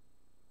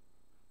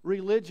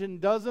 Religion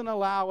doesn't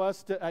allow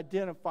us to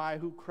identify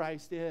who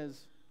Christ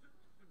is.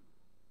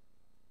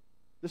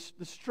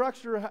 The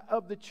structure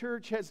of the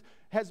church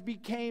has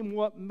become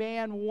what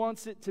man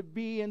wants it to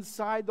be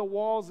inside the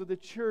walls of the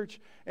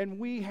church, and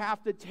we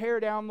have to tear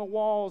down the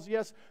walls.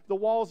 Yes, the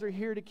walls are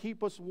here to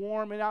keep us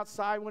warm and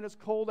outside when it's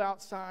cold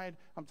outside.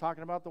 I'm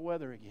talking about the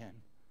weather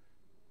again.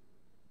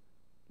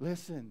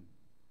 Listen,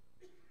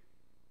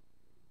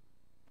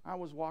 I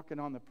was walking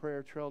on the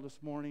prayer trail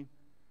this morning,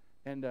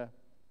 and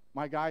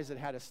my guys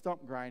had a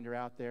stump grinder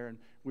out there, and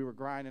we were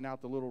grinding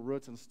out the little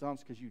roots and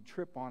stumps because you'd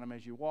trip on them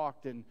as you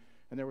walked, and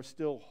there were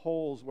still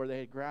holes where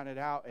they had ground it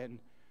out. And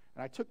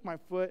I took my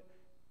foot,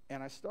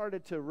 and I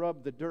started to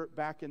rub the dirt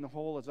back in the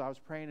hole as I was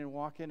praying and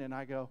walking, and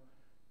I go,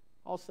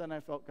 all of a sudden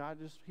I felt God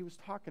he was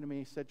talking to me.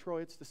 He said,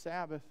 "Troy, it's the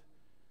Sabbath."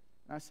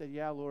 And I said,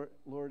 "Yeah,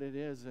 Lord, it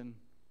is." And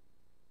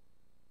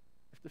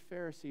if the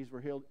Pharisees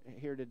were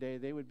here today,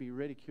 they would be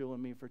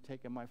ridiculing me for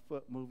taking my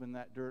foot, moving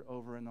that dirt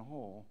over in the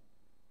hole.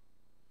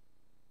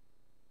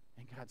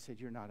 And God said,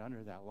 "You're not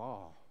under that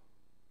law."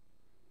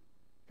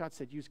 God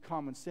said, "Use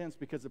common sense,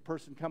 because the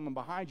person coming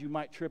behind you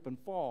might trip and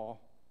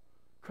fall.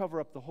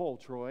 Cover up the hole,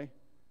 Troy."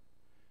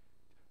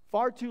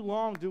 Far too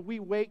long do we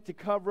wait to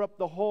cover up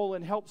the hole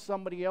and help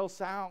somebody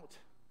else out.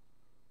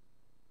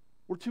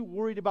 We're too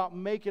worried about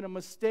making a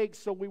mistake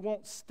so we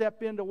won't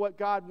step into what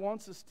God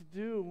wants us to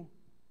do.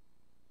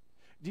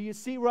 Do you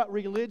see what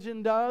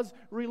religion does?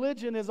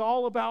 Religion is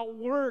all about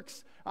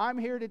works. I'm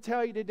here to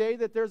tell you today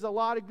that there's a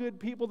lot of good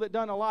people that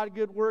done a lot of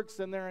good works,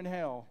 and they're in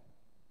hell.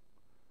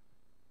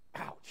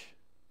 Ouch.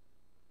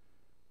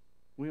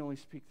 We only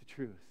speak the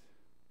truth.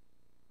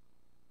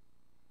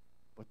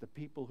 But the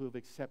people who have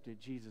accepted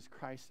Jesus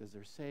Christ as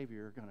their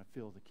Savior are going to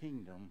fill the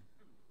kingdom.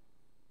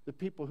 The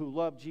people who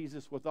love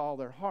Jesus with all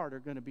their heart are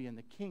going to be in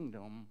the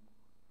kingdom.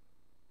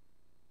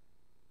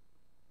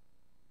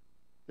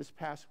 This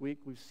past week,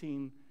 we've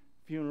seen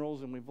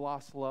funerals and we've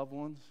lost loved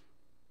ones.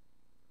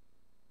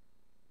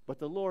 But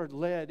the Lord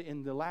led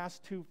in the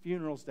last two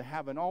funerals to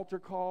have an altar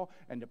call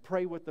and to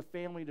pray with the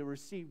family to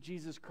receive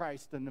Jesus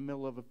Christ in the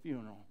middle of a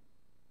funeral.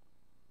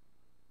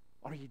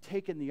 Are you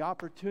taking the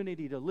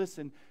opportunity to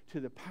listen to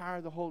the power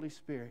of the Holy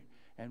Spirit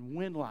and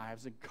win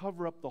lives and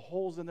cover up the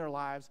holes in their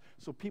lives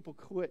so people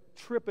quit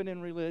tripping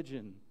in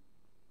religion?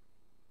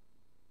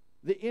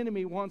 The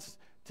enemy wants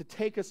to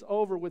take us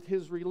over with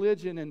his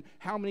religion and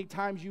how many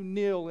times you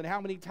kneel and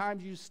how many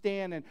times you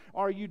stand, and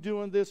are you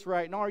doing this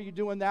right and are you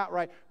doing that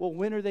right? Well,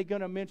 when are they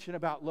going to mention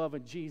about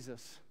loving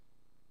Jesus?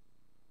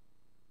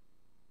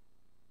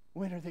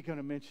 When are they going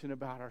to mention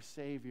about our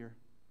Savior?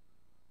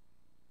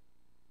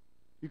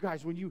 You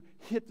guys, when you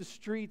hit the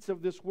streets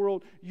of this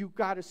world, you've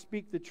got to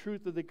speak the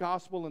truth of the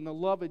gospel and the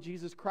love of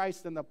Jesus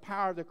Christ and the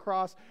power of the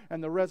cross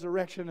and the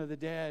resurrection of the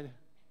dead.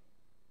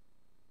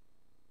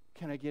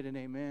 Can I get an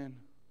amen?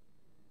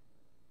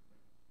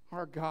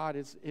 Our God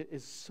is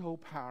so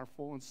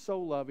powerful and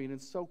so loving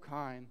and so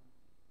kind.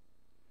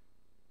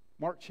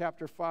 Mark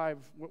chapter 5,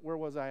 where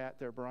was I at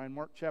there, Brian?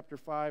 Mark chapter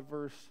 5,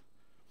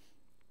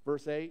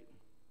 verse 8.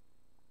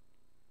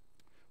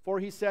 For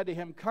he said to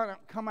him,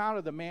 come out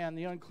of the man,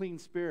 the unclean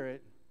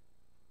spirit.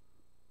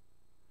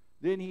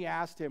 Then he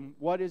asked him,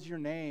 what is your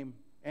name?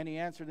 And he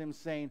answered him,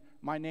 saying,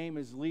 my name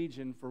is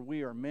Legion, for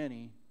we are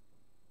many.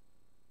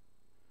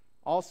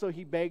 Also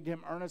he begged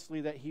him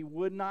earnestly that he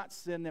would not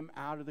send them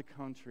out of the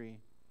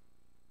country.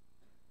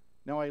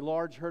 Now a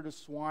large herd of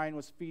swine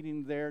was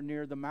feeding there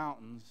near the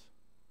mountains.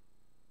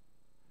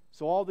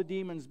 So all the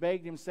demons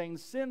begged him, saying,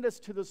 send us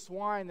to the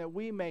swine that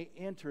we may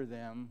enter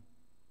them.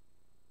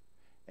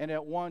 And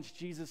at once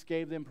Jesus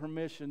gave them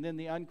permission. Then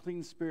the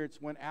unclean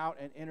spirits went out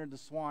and entered the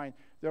swine.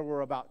 There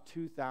were about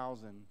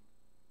 2,000.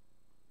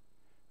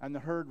 And the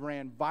herd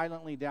ran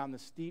violently down the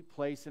steep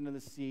place into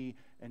the sea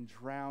and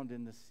drowned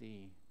in the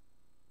sea.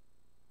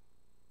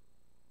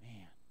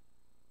 Man.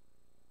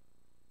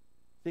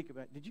 Think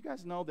about it. Did you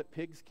guys know that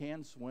pigs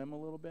can swim a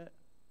little bit?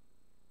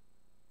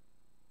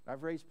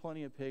 I've raised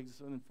plenty of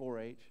pigs in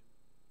 4-H.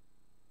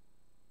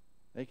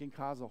 They can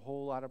cause a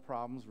whole lot of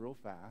problems real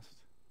fast.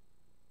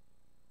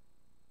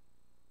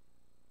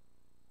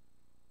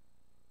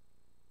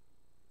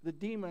 The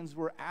demons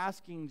were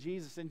asking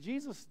Jesus, and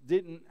Jesus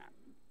didn't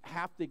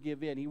have to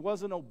give in. He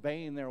wasn't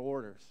obeying their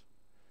orders.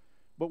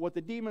 But what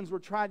the demons were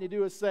trying to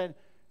do is say,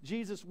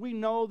 Jesus, we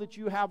know that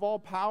you have all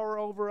power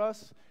over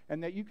us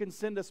and that you can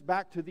send us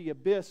back to the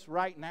abyss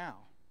right now.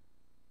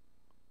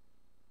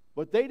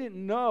 But they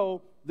didn't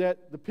know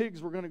that the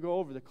pigs were going to go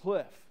over the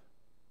cliff.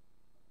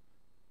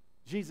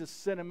 Jesus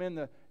sent them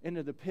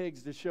into the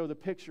pigs to show the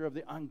picture of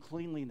the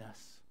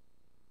uncleanliness.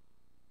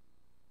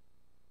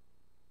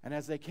 And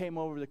as they came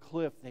over the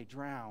cliff, they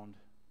drowned.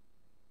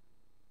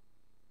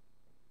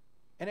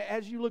 And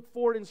as you look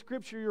forward in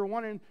Scripture, you're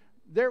wondering,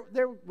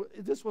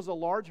 this was a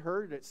large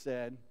herd, it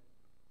said.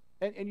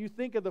 And you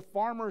think of the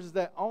farmers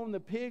that own the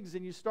pigs,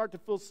 and you start to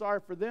feel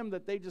sorry for them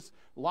that they just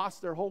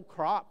lost their whole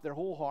crop, their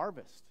whole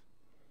harvest.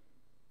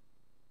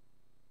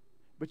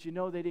 But you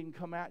know they didn't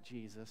come at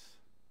Jesus.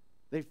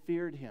 They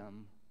feared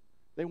him.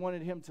 They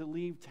wanted him to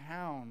leave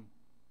town.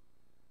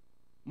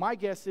 My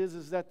guess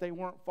is that they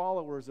weren't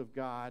followers of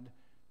God.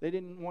 They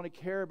didn't want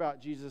to care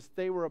about Jesus.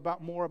 They were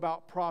more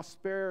about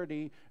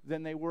prosperity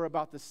than they were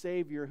about the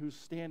Savior who's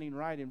standing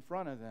right in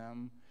front of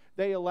them.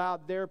 They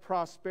allowed their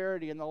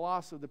prosperity and the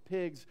loss of the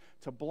pigs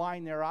to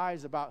blind their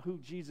eyes about who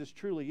Jesus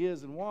truly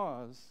is and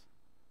was.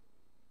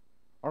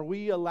 Are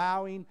we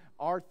allowing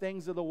our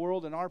things of the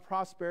world and our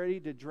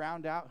prosperity to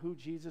drown out who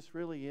Jesus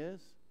really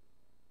is?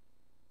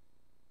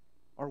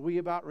 Are we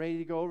about ready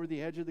to go over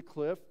the edge of the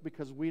cliff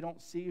because we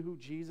don't see who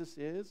Jesus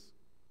is?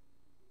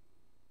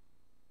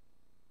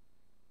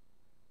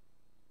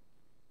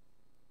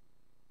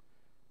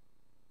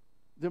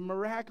 The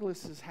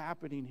miraculous is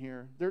happening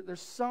here.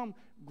 There's some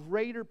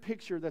greater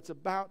picture that's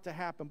about to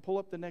happen. Pull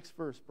up the next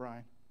verse,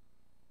 Brian.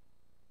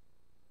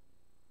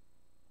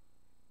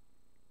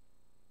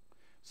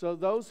 So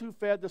those who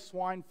fed the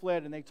swine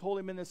fled, and they told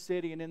him in the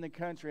city and in the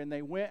country, and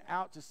they went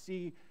out to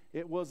see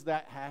it was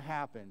that had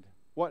happened.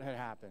 What had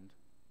happened?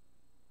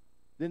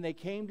 Then they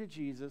came to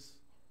Jesus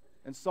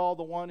and saw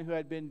the one who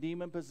had been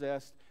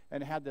demon-possessed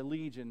and had the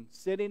legion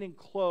sitting and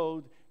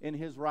clothed in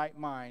his right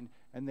mind,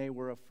 and they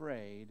were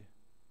afraid.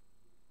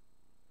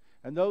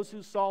 And those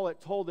who saw it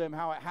told them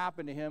how it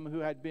happened to him who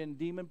had been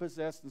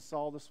demon-possessed and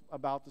saw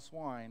about the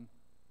swine.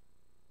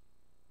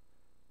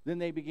 Then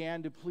they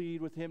began to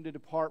plead with him to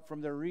depart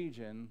from their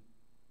region.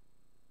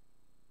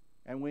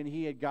 And when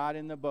he had got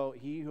in the boat,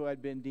 he who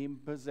had been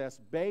demon-possessed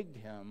begged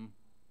him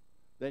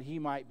that he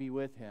might be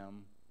with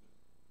him.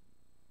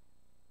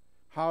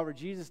 However,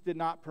 Jesus did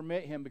not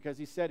permit him, because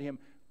he said to him,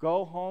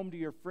 "Go home to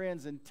your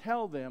friends and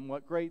tell them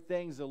what great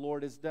things the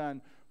Lord has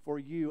done for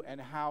you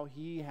and how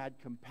he had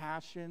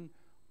compassion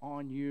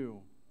on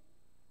you."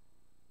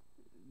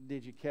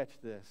 Did you catch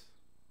this?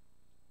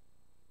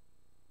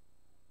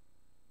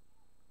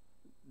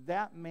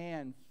 That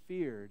man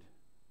feared.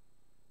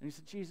 And he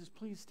said, "Jesus,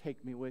 please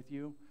take me with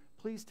you.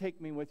 Please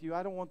take me with you.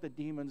 I don't want the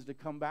demons to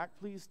come back.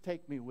 Please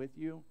take me with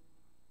you."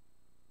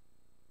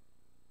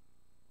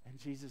 And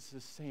Jesus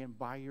is saying,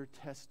 by your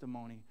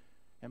testimony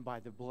and by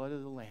the blood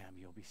of the Lamb,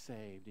 you'll be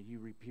saved, and you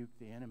rebuke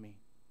the enemy.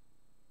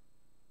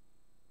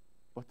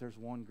 But there's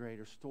one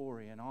greater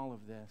story in all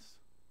of this.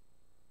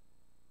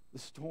 The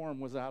storm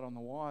was out on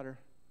the water.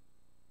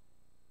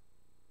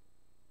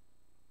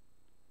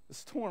 The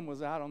storm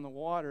was out on the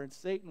water, and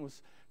Satan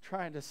was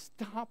trying to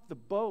stop the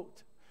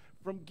boat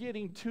from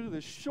getting to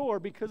the shore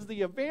because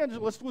the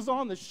evangelist was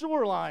on the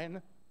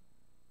shoreline.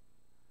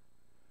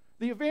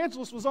 The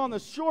evangelist was on the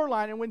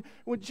shoreline, and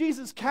when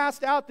Jesus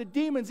cast out the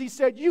demons, he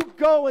said, "You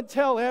go and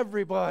tell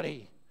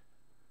everybody."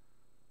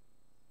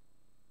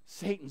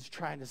 Satan's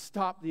trying to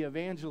stop the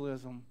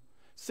evangelism.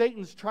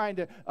 Satan's trying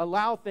to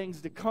allow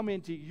things to come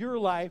into your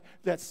life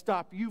that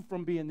stop you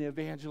from being the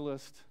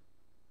evangelist.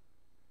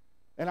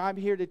 And I'm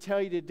here to tell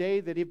you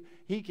today that if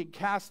he can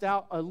cast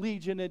out a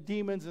legion of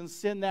demons and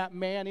send that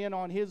man in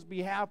on his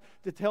behalf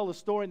to tell the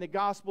story and the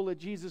gospel of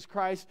Jesus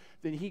Christ,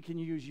 then he can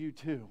use you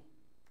too.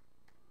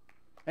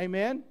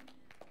 Amen?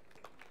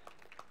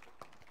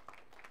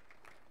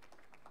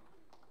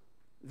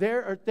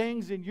 There are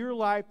things in your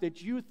life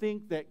that you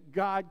think that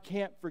God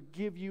can't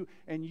forgive you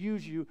and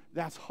use you.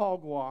 That's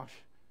hogwash.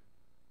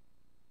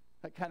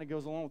 That kind of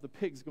goes along with the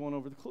pigs going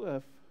over the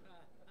cliff.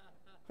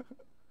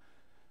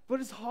 But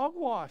it's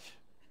hogwash.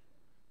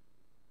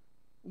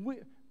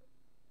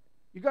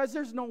 You guys,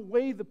 there's no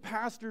way the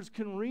pastors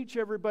can reach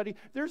everybody.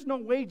 There's no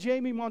way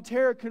Jamie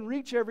Montera can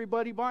reach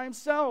everybody by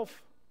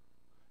himself.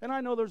 And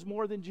I know there's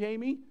more than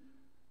Jamie.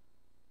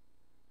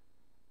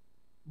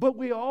 But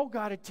we all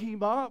got to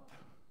team up.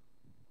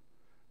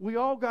 We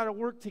all got to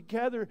work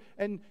together.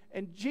 And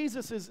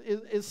Jesus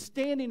is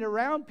standing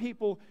around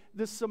people,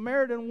 the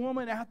Samaritan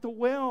woman at the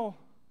well.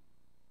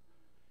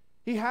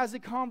 He has a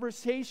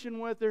conversation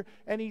with her,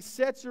 and he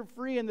sets her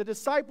free. And the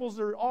disciples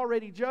are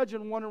already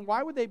judging, wondering,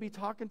 why would he be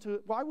talking to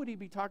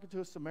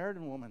a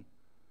Samaritan woman?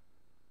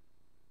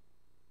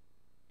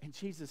 And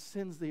Jesus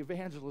sends the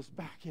evangelist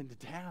back into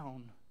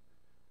town.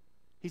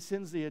 He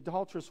sends the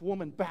adulterous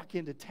woman back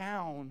into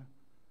town.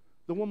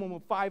 The woman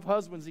with 5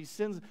 husbands, he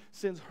sends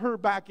her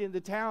back into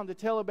town to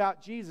tell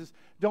about Jesus.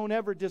 Don't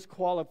ever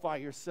disqualify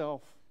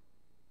yourself,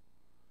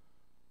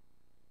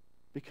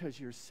 because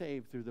you're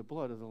saved through the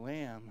blood of the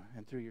Lamb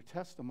and through your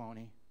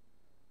testimony.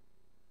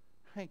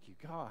 Thank you,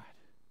 God.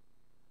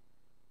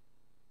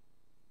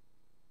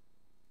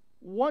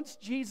 Once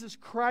Jesus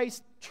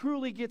Christ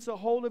truly gets a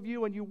hold of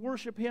you and you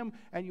worship Him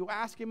and you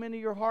ask Him into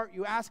your heart,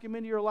 you ask Him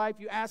into your life,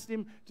 you ask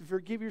Him to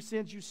forgive your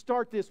sins, you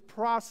start this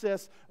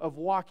process of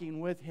walking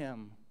with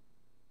Him.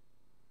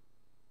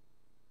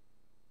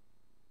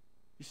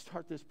 You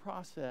start this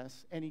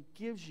process and He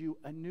gives you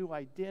a new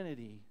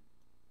identity.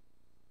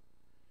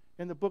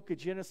 In the book of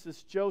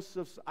Genesis,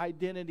 Joseph's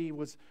identity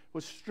was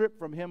stripped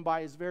from him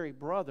by his very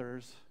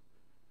brothers.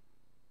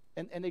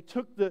 And they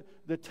took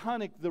the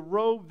tunic, the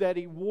robe that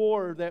he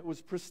wore that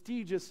was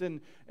prestigious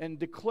and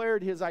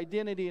declared his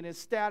identity and his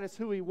status,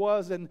 who he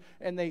was, and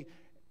they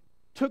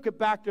took it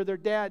back to their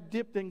dad,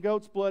 dipped in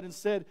goat's blood, and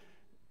said,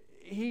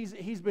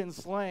 he's been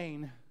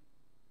slain,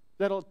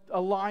 that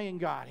a lion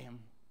got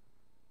him.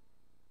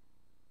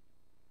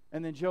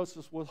 And then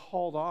Joseph was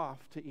hauled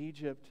off to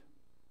Egypt.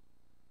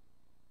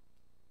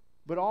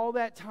 But all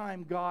that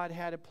time, God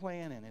had a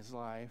plan in his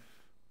life.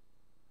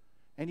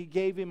 And He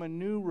gave him a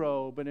new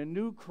robe and a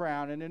new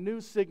crown and a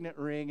new signet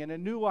ring and a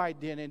new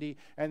identity.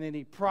 And then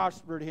He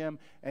prospered him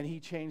and He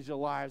changed the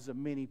lives of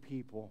many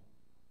people.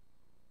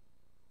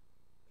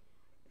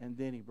 And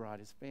then He brought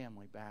his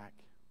family back.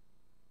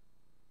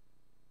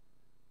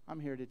 I'm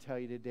here to tell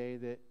you today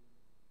that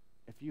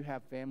if you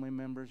have family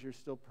members you're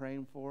still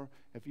praying for,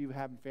 if you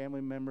have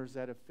family members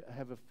that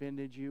have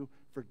offended you,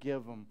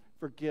 forgive them,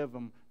 forgive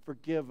them,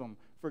 forgive them.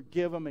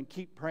 Forgive them and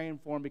keep praying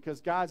for them, because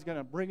God's going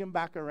to bring them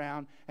back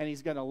around and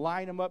He's going to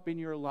line them up in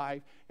your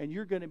life, and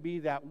you're going to be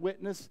that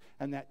witness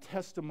and that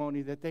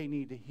testimony that they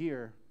need to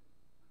hear.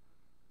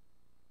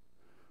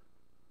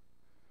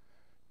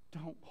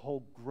 Don't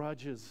hold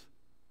grudges.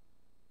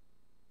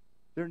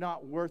 They're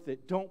not worth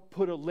it. Don't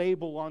put a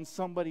label on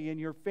somebody in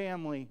your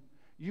family.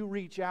 You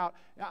reach out.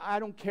 I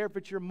don't care if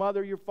it's your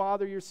mother, your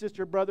father, your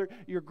sister, brother,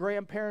 your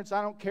grandparents.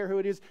 I don't care who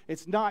it is.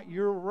 It's not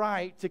your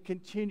right to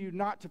continue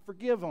not to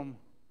forgive them.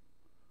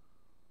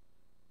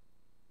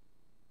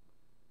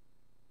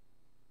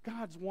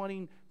 God's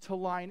wanting to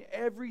line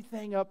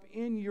everything up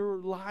in your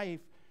life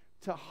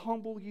to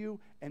humble you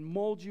and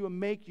mold you and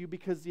make you,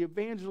 because the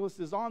evangelist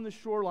is on the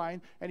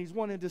shoreline and he's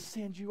wanting to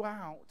send you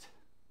out.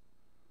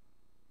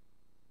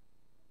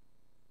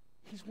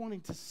 He's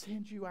wanting to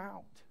send you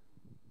out.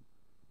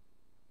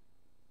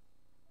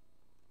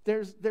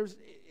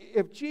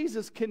 If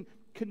Jesus can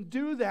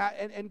do that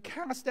and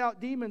cast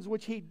out demons,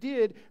 which He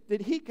did,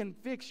 that He can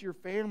fix your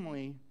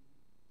family.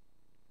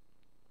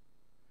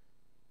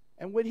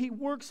 And when He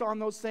works on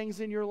those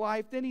things in your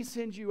life, then He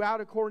sends you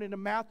out, according to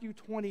Matthew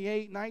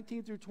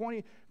 28:19 through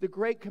 20, the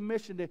Great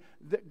Commission to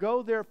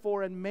go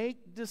therefore and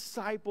make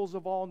disciples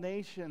of all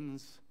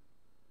nations,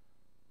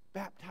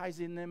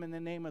 baptizing them in the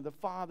name of the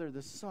Father,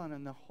 the Son,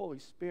 and the Holy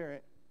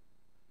Spirit.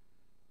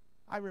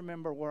 I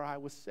remember where I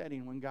was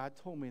sitting when God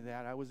told me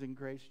that. I was in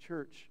Grace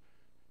Church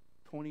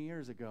 20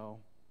 years ago.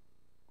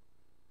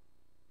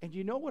 And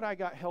you know what I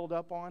got held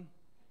up on?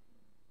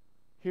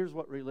 Here's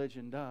what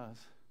religion does.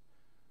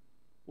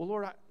 Well,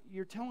 Lord,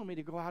 you're telling me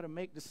to go out and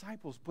make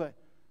disciples, but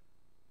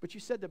you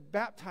said to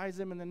baptize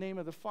them in the name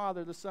of the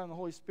Father, the Son, and the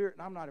Holy Spirit,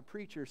 and I'm not a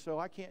preacher, so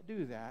I can't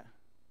do that.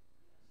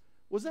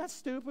 Was that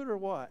stupid or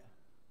what?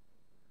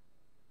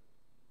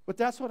 But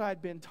that's what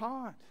I'd been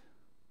taught.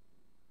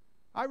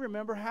 I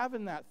remember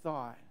having that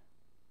thought.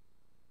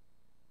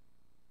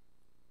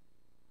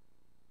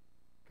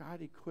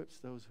 God equips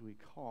those who He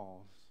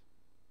calls.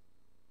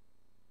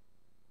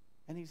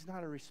 And He's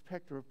not a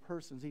respecter of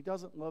persons. He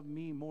doesn't love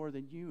me more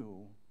than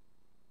you.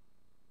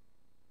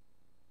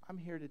 I'm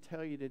here to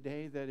tell you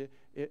today that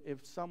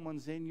if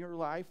someone's in your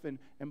life, and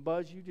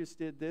Buzz, you just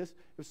did this,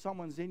 if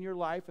someone's in your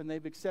life and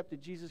they've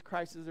accepted Jesus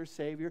Christ as their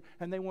Savior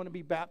and they want to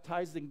be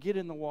baptized, then get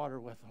in the water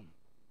with them.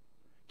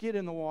 Get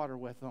in the water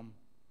with them.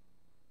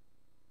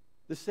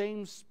 The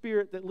same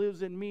Spirit that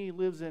lives in me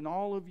lives in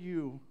all of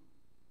you.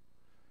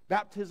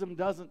 Baptism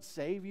doesn't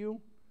save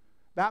you.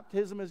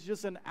 Baptism is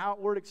just an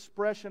outward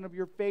expression of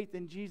your faith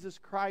in Jesus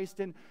Christ.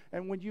 And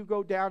when you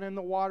go down in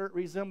the water, it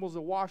resembles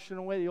a washing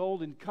away the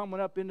old and coming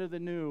up into the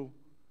new.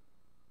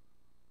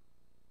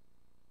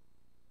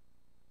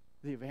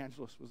 The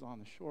evangelist was on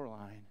the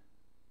shoreline.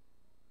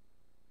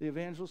 The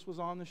evangelist was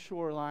on the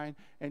shoreline,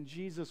 and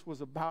Jesus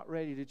was about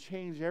ready to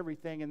change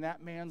everything in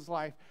that man's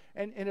life.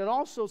 And it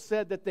also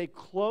said that they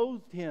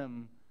clothed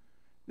him.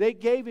 They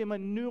gave him a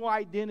new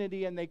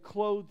identity, and they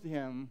clothed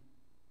him.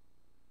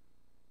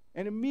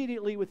 And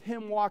immediately with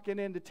him walking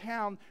into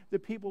town, the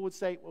people would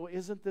say, well,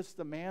 isn't this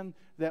the man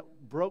that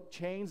broke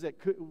chains that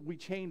we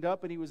chained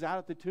up and he was out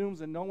at the tombs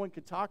and no one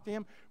could talk to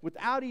him?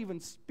 Without even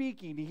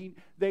speaking,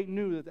 they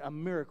knew that a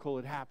miracle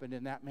had happened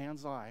in that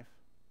man's life.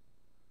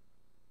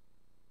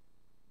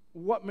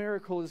 What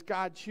miracle is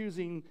God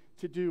choosing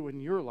to do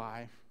in your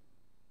life?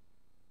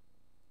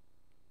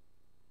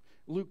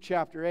 Luke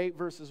chapter 8,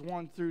 verses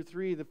 1 through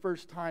 3, the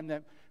first time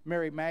that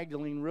Mary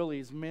Magdalene really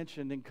is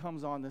mentioned and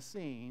comes on the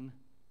scene.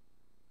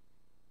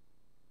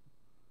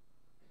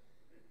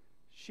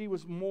 She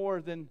was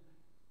more than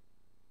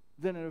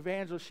an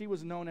evangelist. She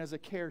was known as a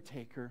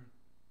caretaker.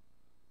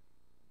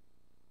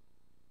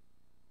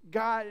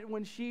 God,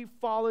 when she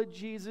followed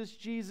Jesus,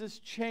 Jesus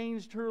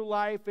changed her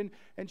life,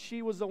 and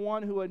she was the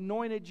one who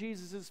anointed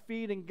Jesus'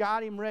 feet and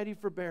got him ready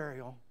for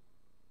burial.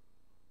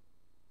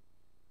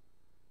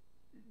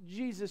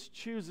 Jesus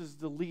chooses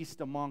the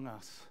least among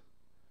us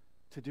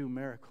to do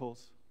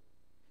miracles.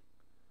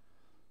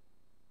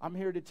 I'm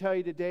here to tell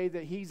you today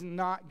that he's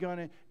not going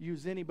to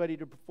use anybody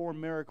to perform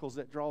miracles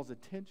that draws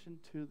attention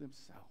to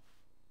themselves.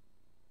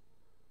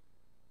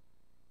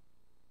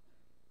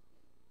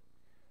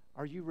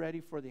 Are you ready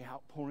for the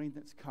outpouring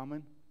that's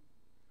coming?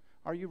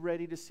 Are you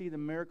ready to see the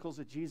miracles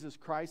of Jesus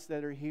Christ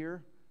that are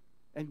here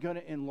and going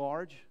to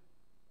enlarge?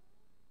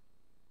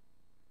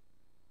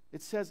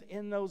 It says,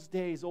 in those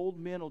days, old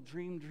men will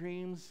dream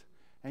dreams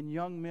and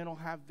young men will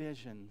have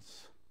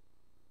visions.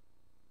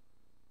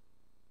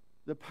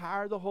 The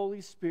power of the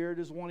Holy Spirit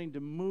is wanting to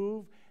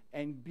move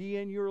and be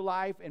in your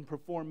life and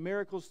perform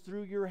miracles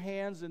through your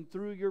hands and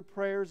through your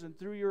prayers and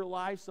through your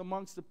lives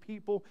amongst the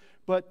people.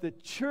 But the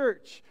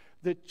church,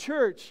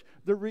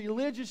 the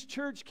religious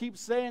church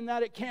keeps saying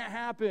that it can't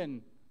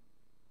happen.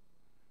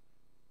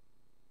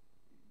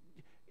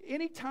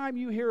 Anytime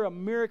you hear a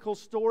miracle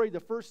story, the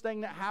first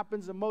thing that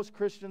happens in most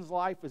Christians'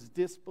 life is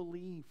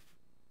disbelief.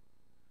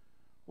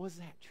 Was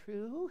that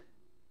true?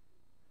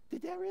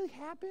 Did that really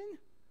happen?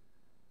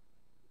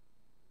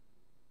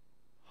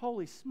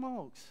 Holy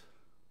smokes.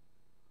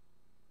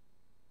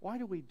 Why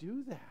do we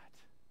do that?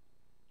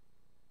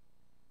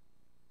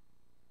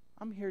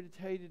 I'm here to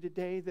tell you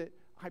today that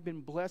I've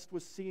been blessed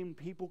with seeing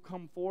people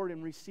come forward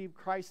and receive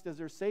Christ as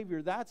their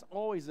Savior. That's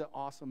always an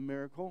awesome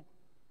miracle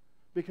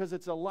because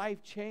it's a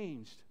life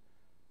changed.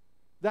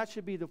 That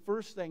should be the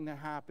first thing that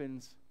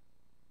happens.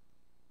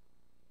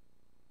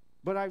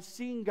 But I've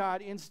seen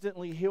God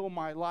instantly heal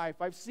my life.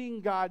 I've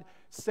seen God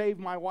save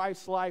my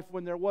wife's life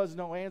when there was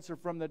no answer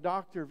from the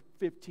doctor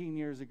 15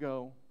 years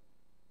ago.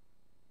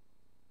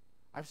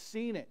 I've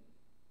seen it.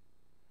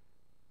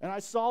 And I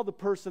saw the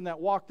person that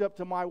walked up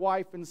to my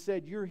wife and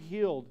said, "You're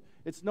healed.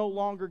 It's no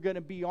longer going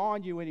to be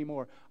on you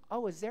anymore."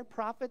 Oh, is there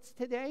prophets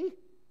today?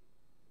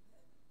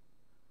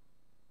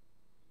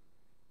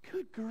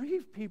 Good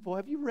grief, people.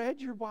 Have you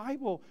read your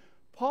Bible?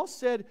 Paul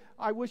said,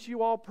 I wish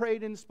you all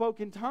prayed and spoke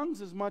in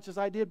tongues as much as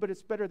I did, but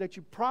it's better that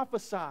you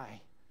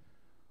prophesy.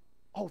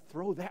 Oh,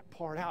 throw that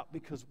part out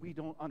because we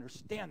don't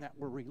understand that.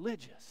 We're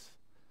religious.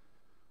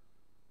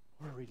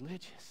 We're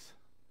religious.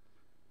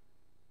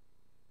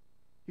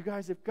 You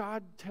guys, if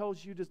God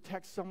tells you to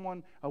text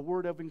someone a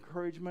word of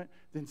encouragement,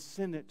 then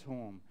send it to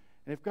them.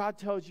 And if God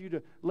tells you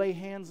to lay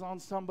hands on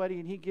somebody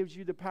and he gives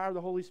you the power of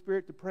the Holy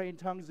Spirit to pray in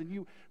tongues, then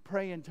you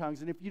pray in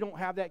tongues. And if you don't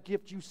have that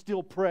gift, you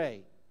still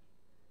pray.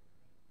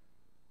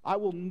 I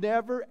will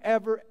never,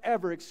 ever,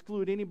 ever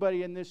exclude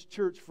anybody in this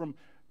church from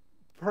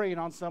praying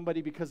on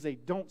somebody because they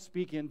don't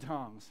speak in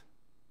tongues.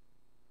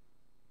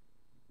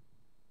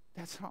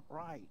 That's not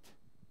right.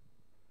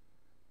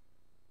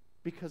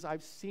 Because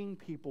I've seen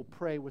people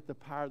pray with the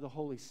power of the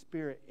Holy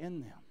Spirit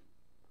in them.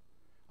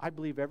 I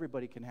believe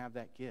everybody can have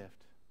that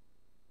gift.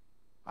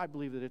 I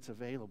believe that it's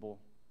available.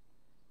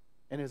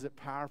 And is it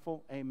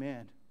powerful?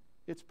 Amen.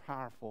 It's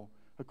powerful.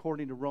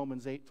 According to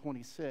Romans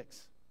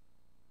 8:26.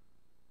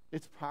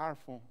 It's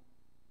powerful.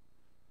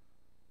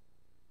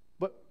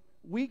 But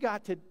we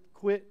got to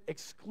quit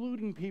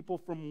excluding people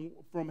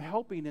from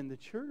helping in the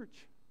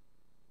church.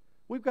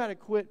 We've got to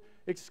quit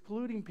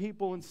excluding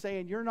people and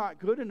saying you're not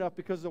good enough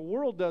because the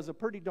world does a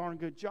pretty darn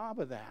good job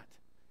of that.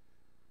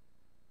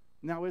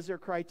 Now, is there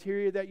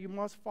criteria that you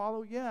must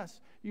follow?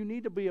 Yes. You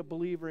need to be a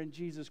believer in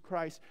Jesus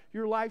Christ.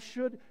 Your life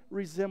should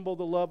resemble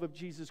the love of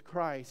Jesus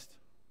Christ,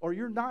 or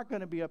you're not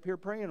going to be up here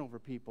praying over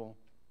people.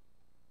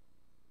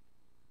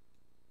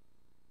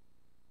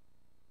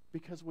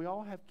 Because we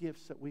all have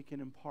gifts that we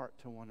can impart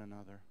to one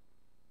another.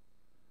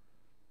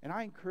 And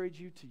I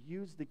encourage you to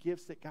use the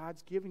gifts that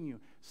God's given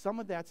you. Some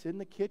of that's in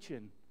the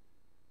kitchen.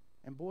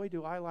 And boy,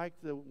 do I like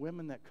the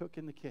women that cook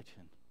in the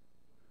kitchen.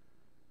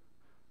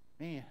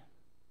 Man,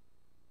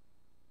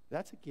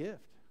 that's a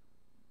gift.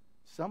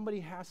 Somebody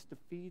has to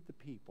feed the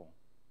people.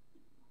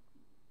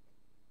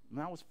 And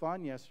that was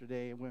fun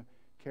yesterday. When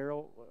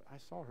Carol, I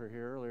saw her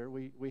here earlier.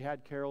 We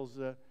had Carol's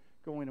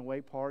going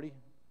away party.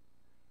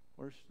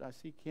 I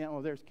see Kent.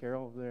 Oh, there's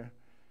Carol over there.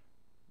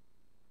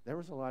 There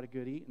was a lot of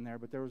good eating there,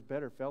 but there was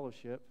better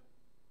fellowship.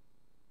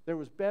 There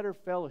was better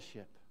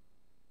fellowship.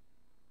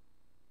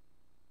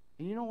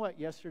 And you know what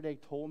yesterday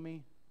told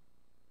me?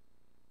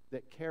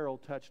 that Carol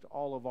touched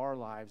all of our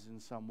lives in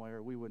some way,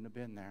 or we wouldn't have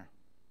been there.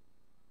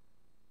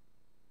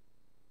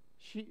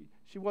 She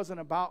wasn't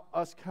about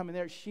us coming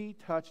there. She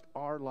touched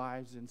our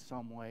lives in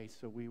some way,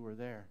 so we were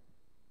there.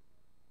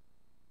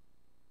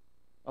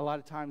 A lot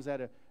of times at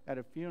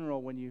a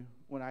funeral,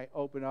 when I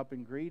open up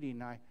in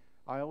greeting, I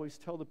always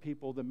tell the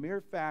people, the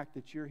mere fact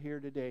that you're here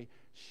today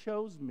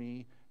shows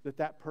me that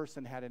that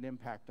person had an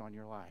impact on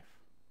your life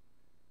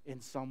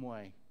in some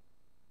way.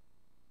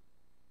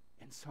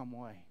 In some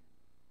way.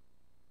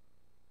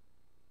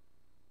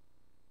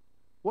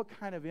 What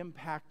kind of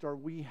impact are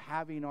we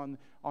having on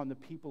the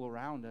people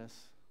around us?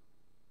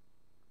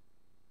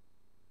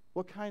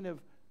 What kind of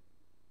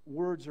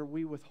words are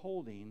we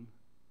withholding?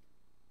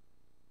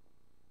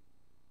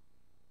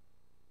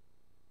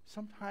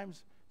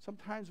 Sometimes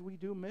we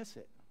do miss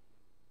it.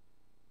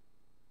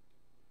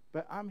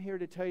 But I'm here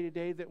to tell you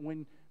today that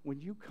when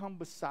you come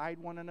beside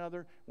one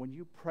another, when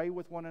you pray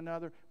with one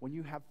another, when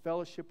you have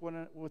fellowship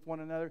with one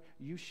another,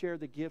 you share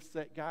the gifts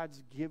that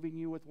God's giving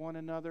you with one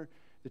another,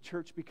 the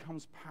church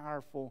becomes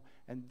powerful.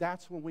 And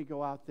that's when we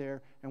go out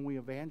there and we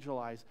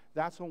evangelize.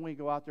 That's when we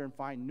go out there and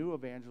find new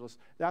evangelists.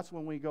 That's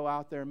when we go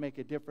out there and make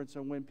a difference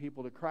and win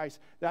people to Christ.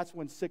 That's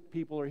when sick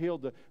people are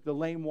healed, the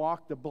lame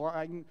walk, the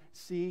blind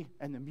see,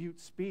 and the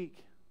mute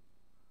speak.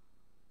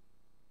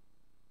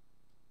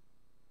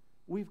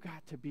 We've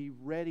got to be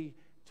ready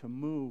to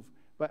move.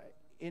 But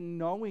in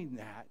knowing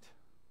that,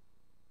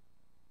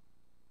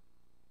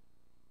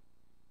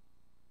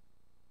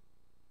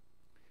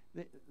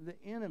 the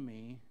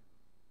enemy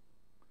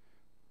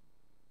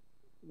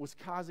was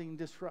causing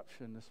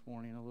disruption this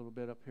morning a little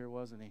bit up here,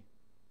 wasn't he?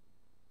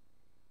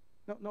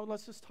 No,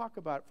 let's just talk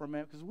about it for a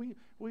minute, because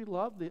we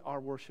love our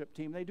worship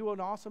team. They do an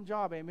awesome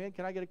job, amen?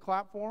 Can I get a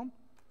clap for them?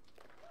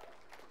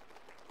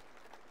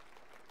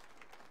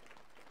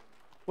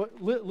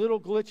 What little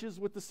glitches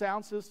with the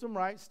sound system,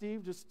 right,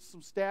 Steve? Just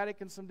some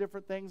static and some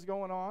different things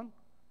going on.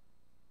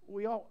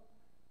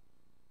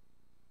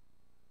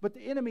 But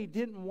the enemy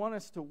didn't want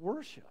us to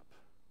worship.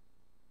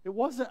 It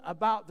wasn't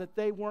about that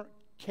they weren't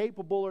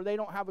capable or they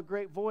don't have a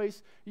great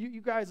voice.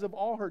 You guys have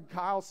all heard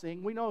Kyle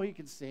sing. We know he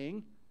can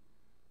sing.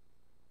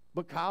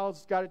 But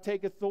Kyle's got to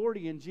take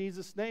authority in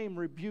Jesus' name,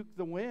 rebuke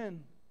the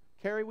wind.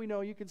 Carrie, we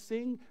know you can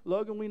sing.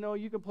 Logan, we know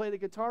you can play the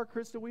guitar.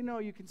 Krista, we know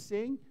you can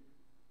sing.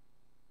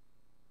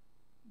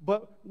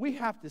 But we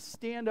have to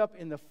stand up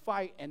in the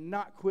fight and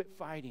not quit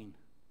fighting.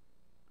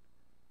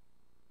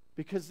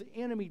 Because the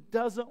enemy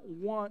doesn't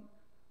want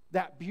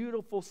that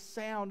beautiful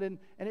sound, and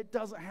it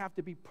doesn't have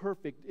to be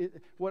perfect.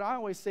 What I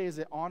always say is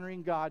that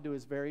honoring God to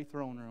his very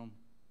throne room.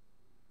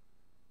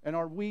 And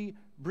are we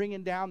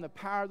bringing down the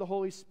power of the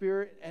Holy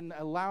Spirit and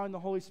allowing the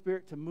Holy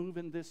Spirit to move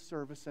in this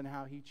service and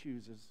how he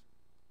chooses?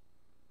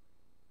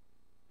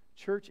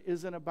 Church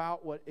isn't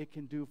about what it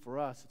can do for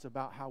us. It's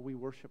about how we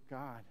worship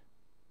God.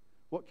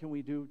 What can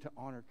we do to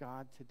honor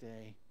God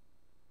today?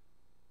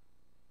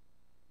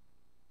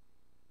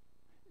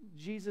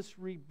 Jesus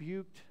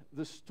rebuked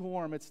the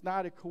storm. It's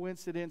not a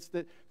coincidence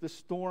that the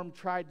storm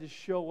tried to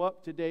show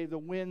up today. The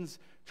winds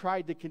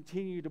tried to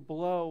continue to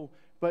blow.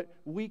 But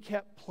we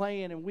kept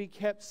playing and we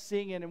kept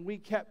singing and we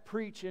kept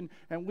preaching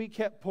and we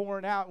kept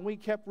pouring out and we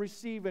kept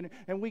receiving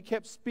and we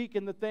kept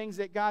speaking the things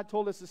that God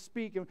told us to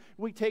speak. And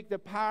we take the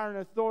power and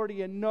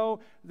authority and know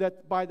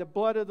that by the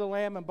blood of the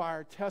Lamb and by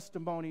our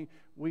testimony,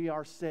 we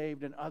are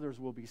saved and others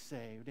will be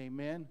saved.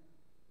 Amen?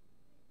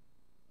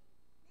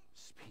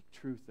 Speak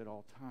truth at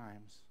all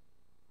times.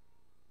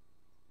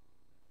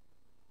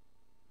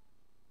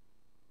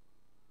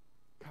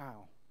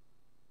 Kyle,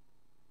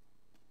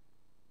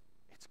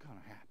 it's going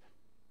to happen.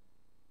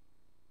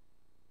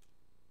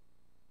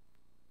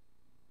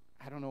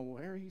 I don't know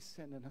where he's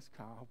sending us,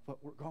 Kyle,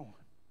 but we're going.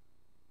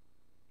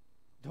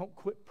 Don't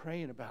quit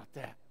praying about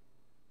that.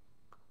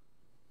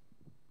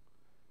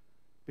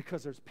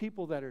 Because there's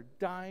people that are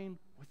dying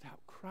without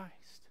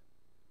Christ.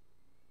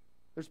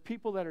 There's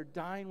people that are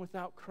dying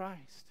without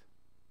Christ.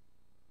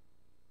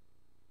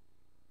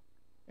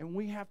 And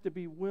we have to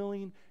be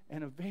willing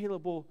and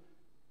available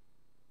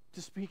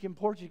to speak in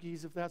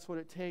Portuguese if that's what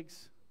it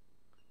takes.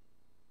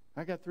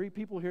 I got 3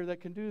 people here that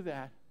can do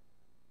that.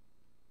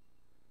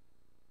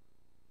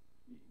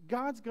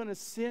 God's going to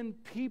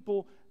send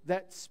people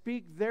that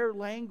speak their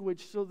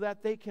language so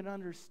that they can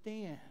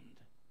understand.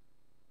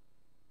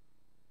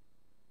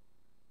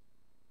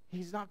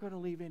 He's not going to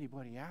leave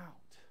anybody out.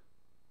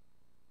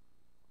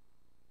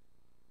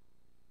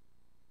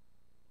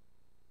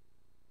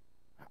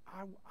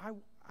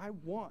 I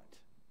want,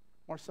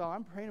 Marcel,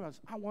 I'm praying about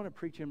this. I want to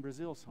preach in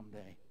Brazil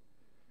someday.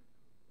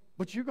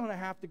 But you're going to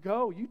have to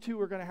go. You two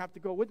are going to have to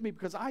go with me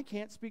because I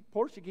can't speak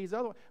Portuguese.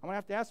 Otherwise, I'm going to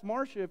have to ask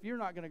Marcia if you're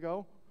not going to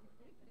go.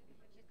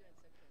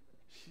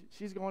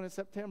 She's going in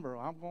September.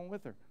 I'm going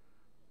with her.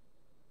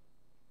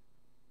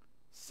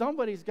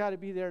 Somebody's got to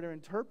be there to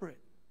interpret.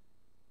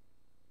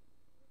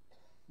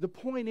 The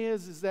point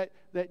is that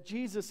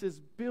Jesus is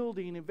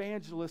building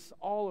evangelists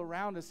all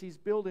around us. He's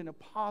building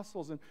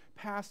apostles and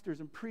pastors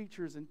and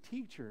preachers and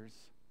teachers.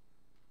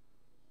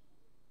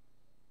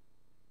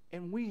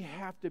 And we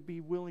have to be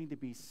willing to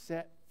be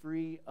set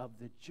free of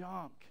the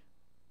junk.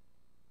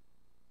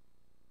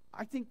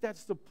 I think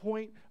that's the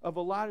point of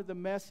a lot of the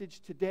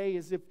message today,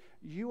 is if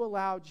you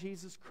allow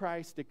Jesus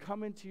Christ to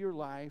come into your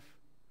life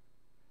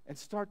and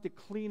start to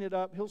clean it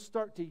up, He'll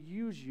start to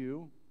use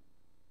you,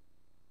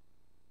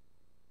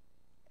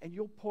 and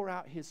you'll pour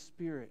out His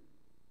Spirit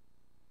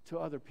to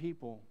other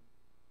people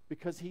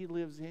because He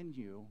lives in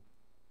you.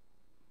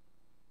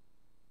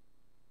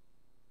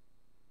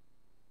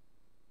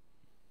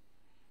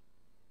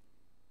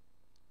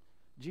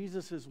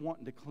 Jesus is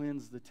wanting to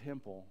cleanse the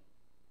temple.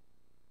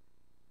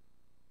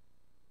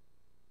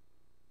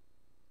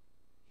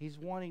 He's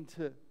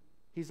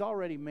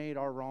already made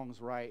our wrongs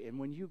right. And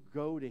when you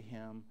go to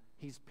Him,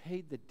 He's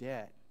paid the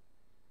debt.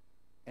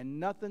 And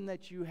nothing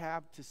that you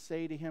have to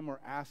say to Him or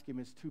ask Him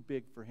is too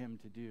big for Him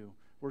to do.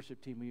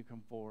 Worship team, will you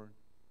come forward?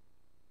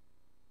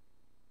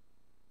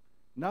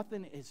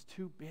 Nothing is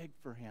too big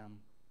for Him.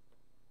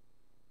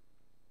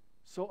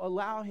 So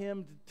allow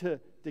Him to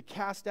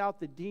cast out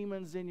the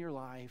demons in your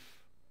life.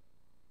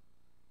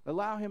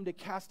 Allow Him to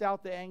cast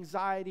out the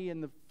anxiety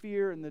and the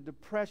fear and the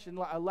depression.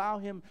 Allow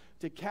Him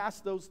to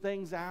cast those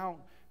things out.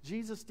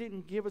 Jesus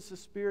didn't give us a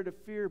spirit of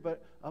fear,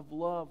 but of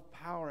love,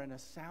 power, and a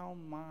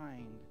sound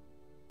mind.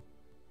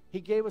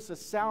 He gave us a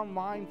sound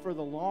mind for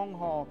the long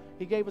haul.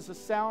 He gave us a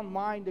sound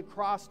mind to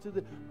cross to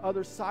the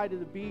other side of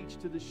the beach,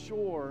 to the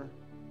shore.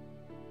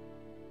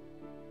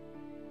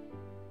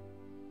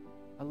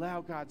 Allow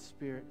God's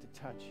Spirit to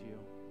touch you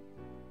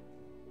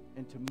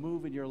and to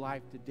move in your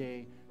life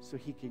today so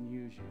He can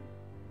use you.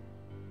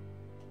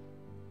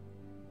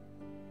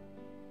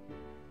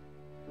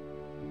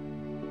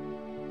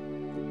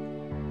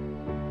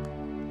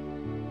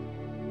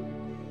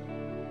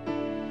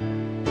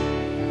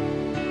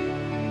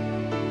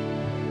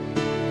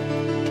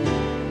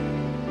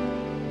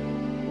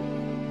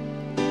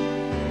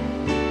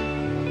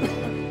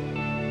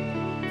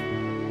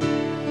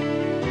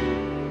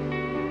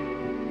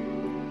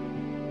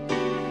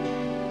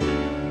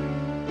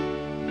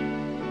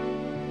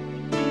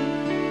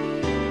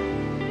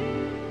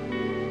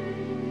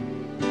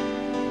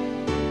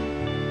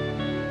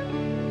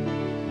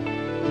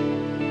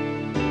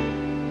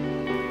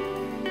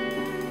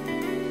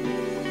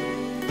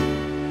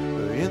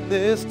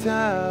 This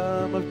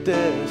time of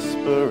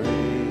desperation,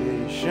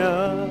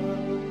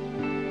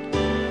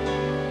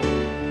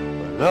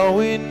 when all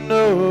we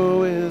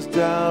know is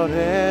doubt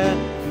and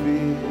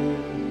fear,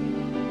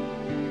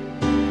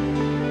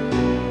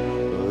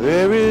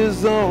 there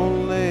is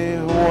only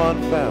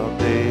one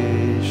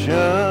foundation.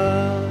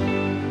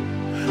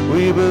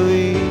 We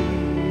believe,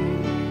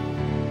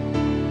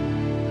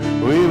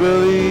 we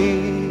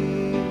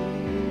believe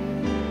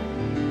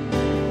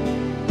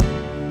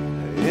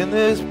in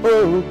this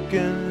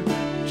broken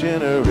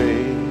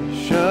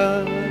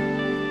generation.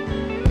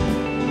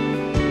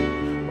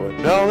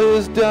 When all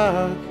is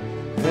dark,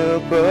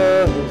 help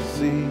us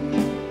see.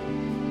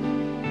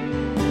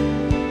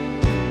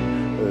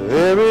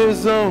 There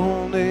is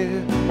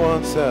only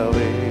one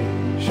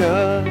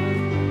salvation.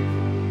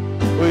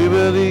 We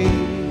believe,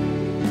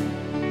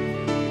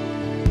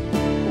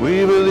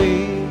 we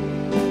believe,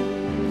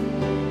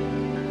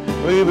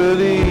 we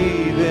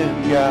believe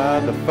in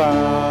God the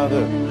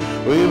Father.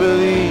 We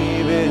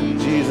believe in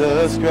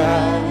Jesus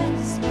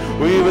Christ.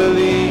 We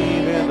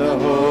believe in the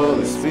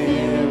Holy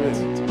Spirit,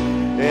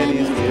 and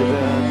He's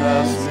given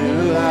us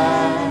new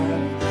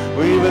life.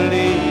 We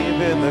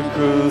believe in the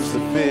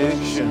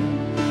crucifixion.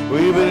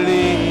 We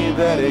believe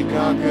that He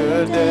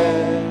conquered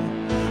death.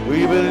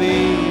 We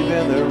believe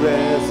in the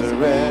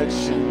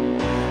resurrection,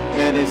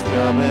 and He's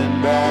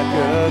coming back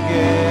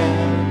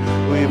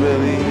again. We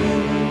believe.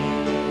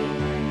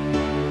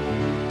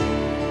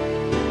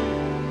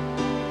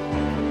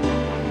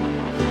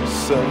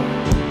 So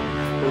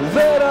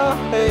let our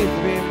faith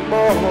be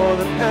more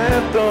than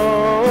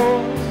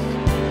anthems,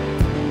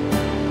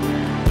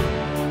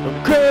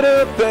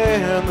 greater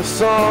than the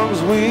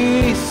songs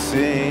we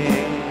sing.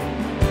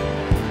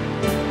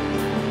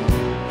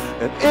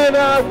 And in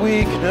our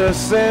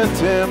weakness and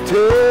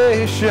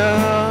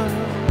temptations,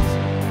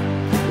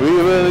 we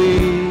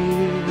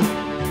believe,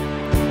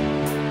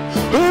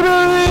 we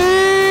believe.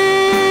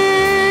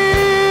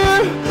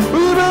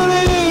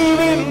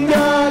 In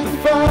God the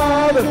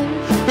Father.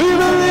 We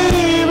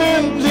believe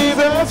in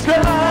Jesus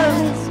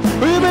Christ.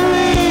 We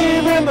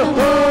believe in the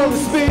Holy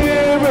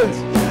Spirit,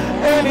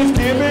 and He's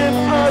given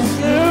us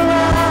new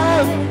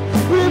life.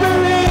 We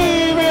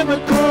believe in the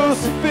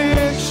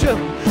crucifixion.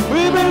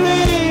 We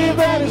believe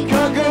that He's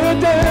conquered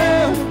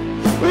death.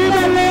 We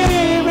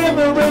believe in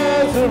the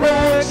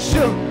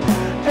resurrection,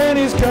 and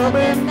He's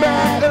coming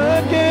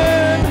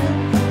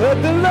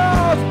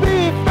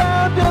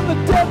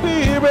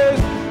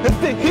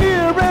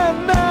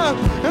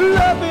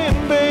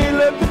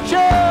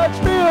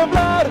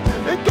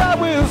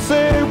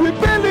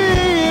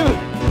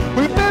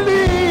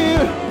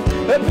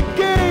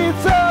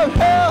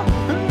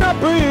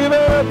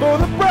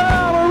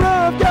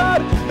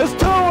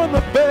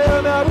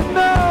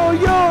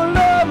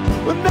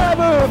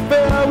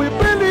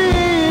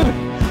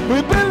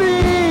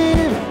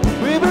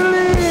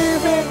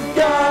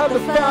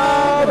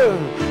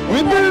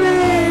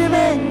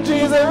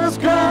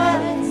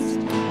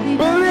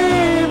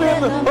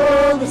the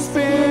Holy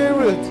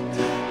Spirit,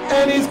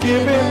 and He's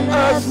given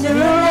us new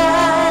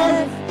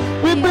life.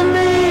 We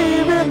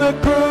believe in the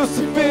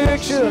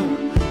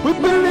crucifixion. We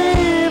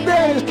believe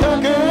that He's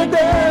conquered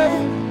death.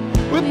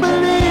 We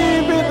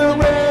believe in the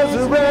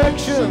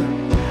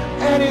resurrection,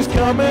 and He's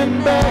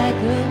coming back.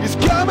 He's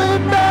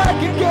coming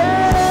back again.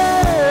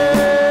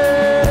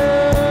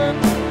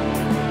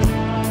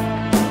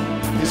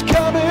 He's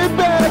coming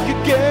back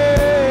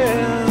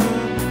again.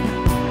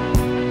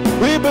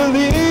 We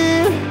believe.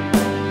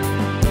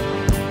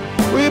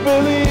 We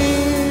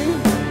believe.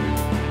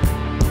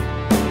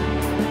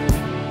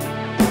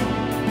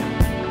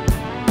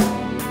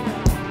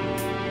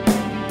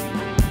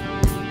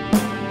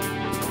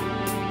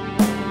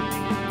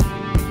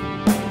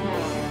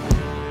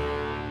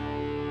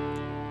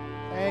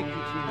 Thank you,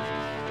 Jesus.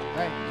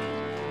 Thank you.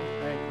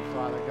 Thank you,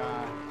 Father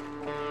God.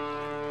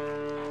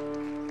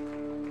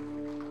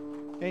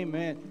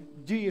 Amen.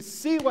 Do you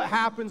see what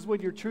happens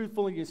when you're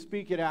truthful and you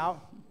speak it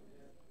out?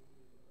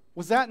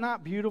 Was that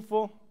not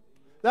beautiful?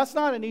 That's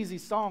not an easy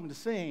song to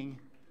sing.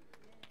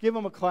 Give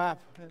them a clap.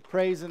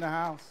 Praise in the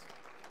house.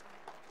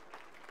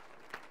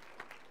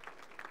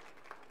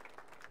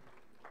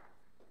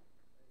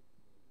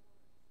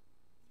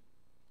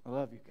 I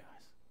love you guys.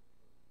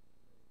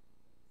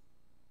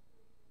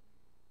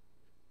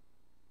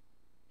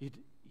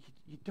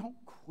 You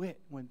don't quit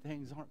when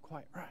things aren't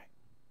quite right.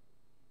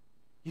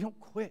 You don't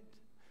quit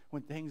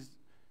when things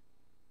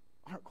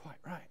aren't quite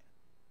right.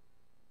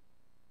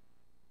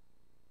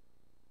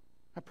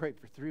 I prayed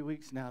for 3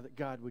 weeks now that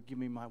God would give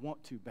me my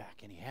want to back,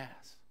 and He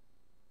has.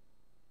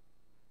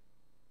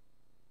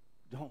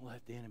 Don't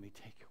let the enemy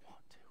take your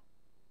want to.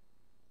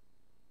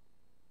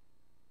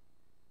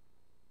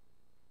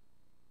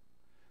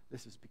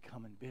 This is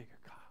becoming bigger,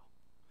 Kyle.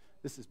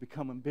 This is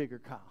becoming bigger,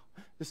 Kyle.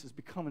 This is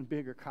becoming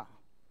bigger, Kyle.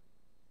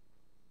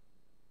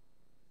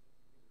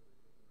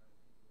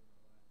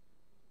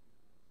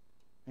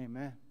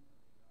 Amen.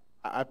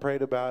 I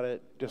prayed about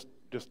it,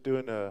 just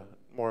doing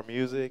more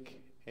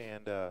music,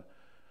 and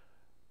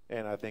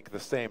I think the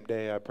same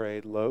day I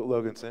prayed,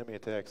 Logan sent me a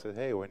text, said,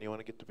 "Hey, when do you want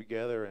to get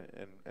together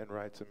and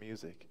write some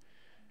music?"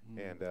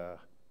 And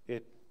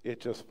it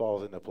just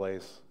falls into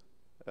place.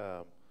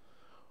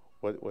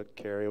 What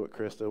Carrie, what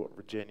Krista, what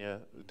Virginia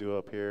do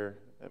up here,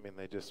 I mean,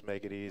 they just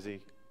make it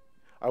easy.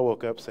 I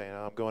woke up saying,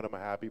 "I'm going to my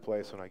happy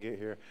place when I get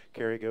here."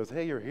 Carrie goes,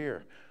 "Hey, you're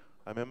here.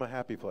 I'm in my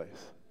happy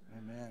place."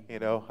 Amen. You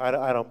know,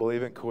 I don't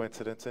believe in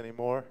coincidence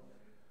anymore.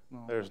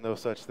 No. There's no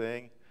such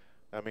thing.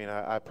 I mean,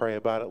 I pray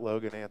about it.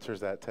 Logan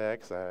answers that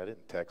text. I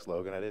didn't text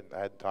Logan. I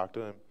hadn't talked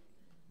to him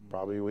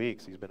probably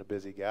weeks. He's been a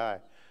busy guy.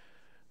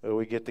 But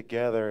we get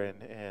together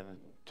and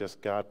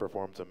just God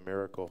performs a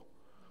miracle.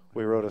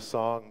 We wrote a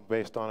song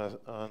based on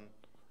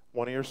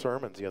one of your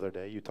sermons the other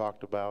day. You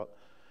talked about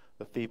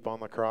the thief on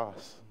the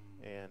cross.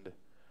 And,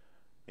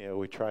 you know,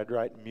 we tried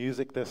writing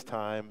music this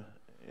time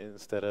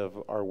instead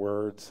of our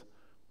words.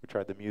 We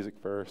tried the music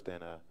first,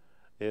 and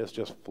it's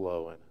just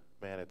flowing.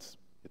 Man, it's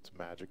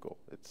magical.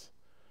 It's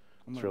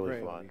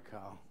really fun. You,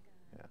 Kyle.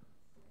 Yeah.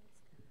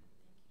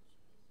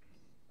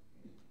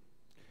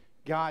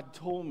 God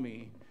told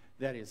me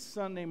that His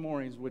Sunday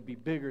mornings would be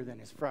bigger than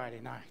His Friday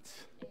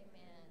nights. Amen.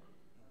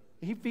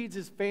 He feeds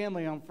His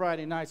family on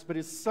Friday nights, but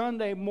His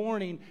Sunday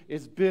morning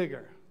is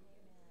bigger.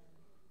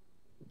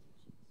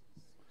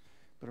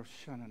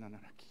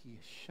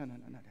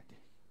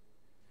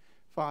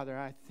 Father,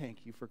 I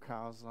thank You for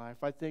Kyle's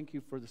life. I thank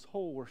You for this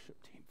whole worship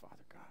team,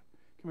 Father God.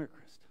 Come here,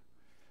 Krista.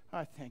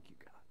 I thank You,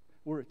 God.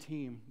 We're a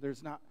team.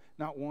 There's not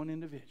one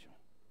individual.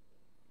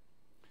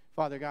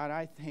 Father God,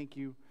 I thank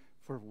You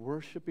for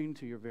worshiping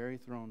to Your very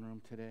throne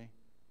room today.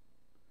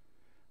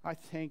 I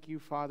thank You,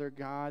 Father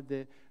God,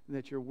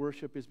 that Your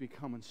worship is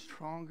becoming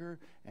stronger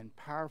and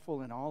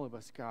powerful in all of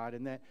us, God,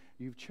 and that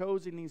You've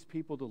chosen these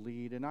people to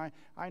lead. And I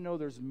know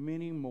there's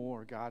many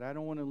more, God. I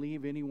don't want to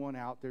leave anyone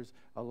out. There's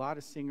a lot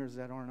of singers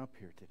that aren't up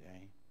here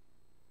today.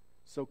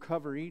 So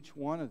cover each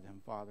one of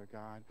them, Father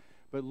God.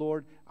 But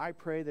Lord, I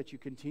pray that You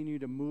continue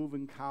to move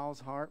in Kyle's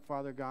heart,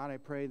 Father God. I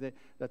pray that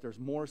there's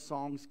more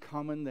songs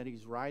coming that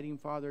he's writing,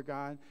 Father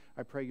God.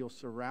 I pray You'll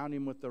surround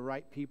him with the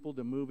right people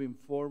to move him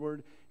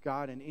forward,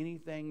 God, in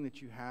anything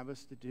that You have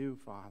us to do,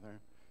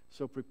 Father.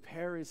 So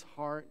prepare his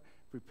heart,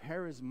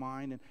 prepare his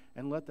mind,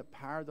 and let the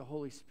power of the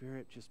Holy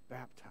Spirit just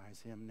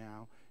baptize him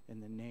now. In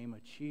the name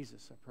of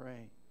Jesus, I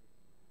pray.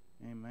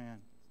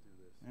 Amen.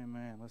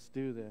 Amen. Let's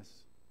do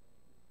this.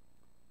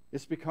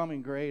 It's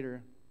becoming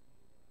greater.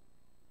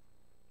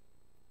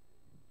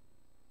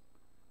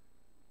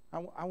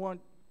 I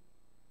want,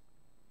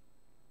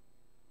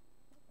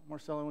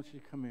 Marcella, I want you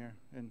to come here.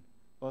 And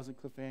Buzz and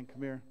Cliff Ann,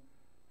 come here.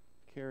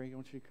 Carrie, I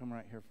want you to come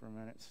right here for a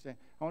minute. I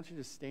want you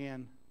to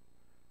stand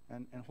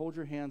and hold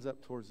your hands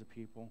up towards the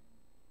people.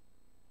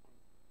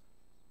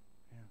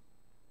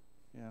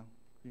 Yeah.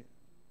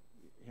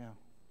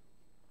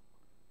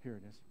 Here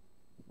it is.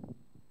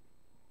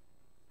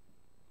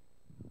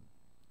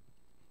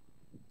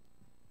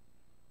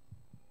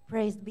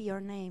 Praised be Your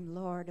name,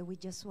 Lord. We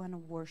just want to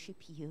worship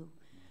You.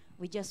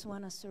 We just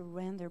want to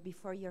surrender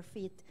before Your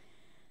feet.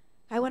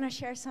 I want to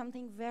share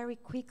something very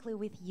quickly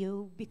with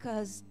you,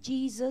 because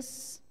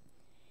Jesus,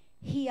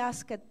 he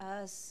asked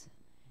us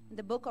in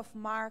the book of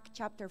Mark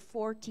chapter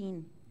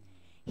 14.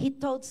 He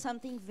told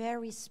something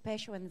very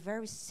special and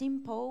very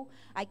simple.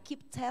 I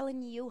keep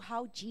telling you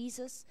how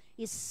Jesus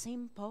is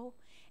simple.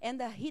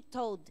 And he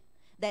told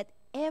that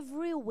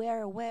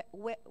everywhere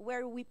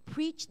where we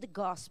preach the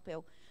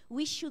gospel,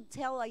 we should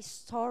tell a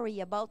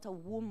story about a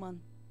woman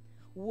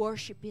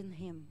worshiping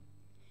him,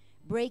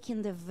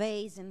 breaking the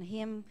vase in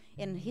him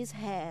in his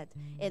head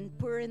and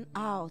pouring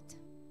out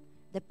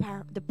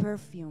the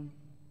perfume.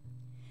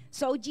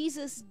 So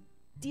Jesus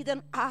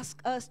didn't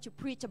ask us to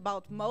preach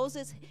about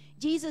Moses.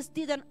 Jesus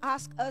didn't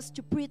ask us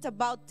to preach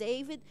about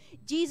David.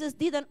 Jesus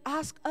didn't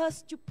ask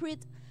us to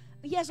preach.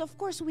 Yes, of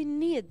course we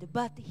need,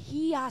 but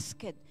he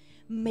asked,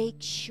 make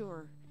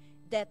sure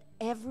that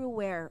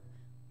everywhere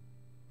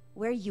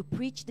where you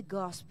preach the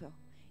gospel,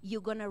 you're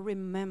going to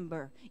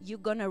remember, you're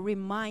going to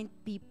remind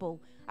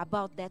people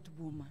about that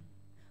woman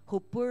who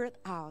poured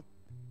out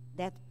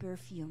that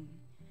perfume,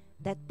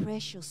 that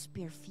precious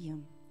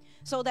perfume.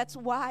 So that's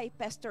why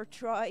Pastor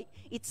Troy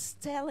is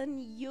telling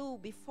you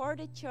before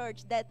the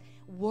church that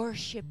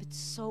worship is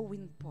so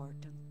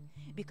important,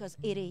 because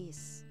it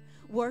is.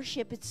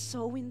 Worship is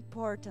so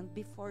important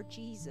before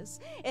Jesus.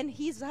 And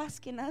he's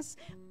asking us,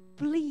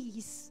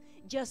 please,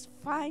 just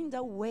find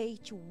a way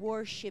to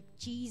worship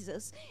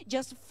Jesus.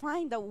 Just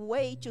find a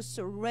way to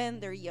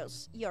surrender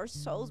your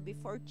souls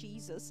before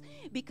Jesus.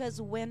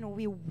 Because when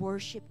we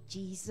worship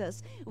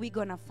Jesus, we're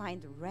going to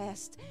find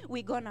rest.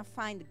 We're going to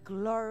find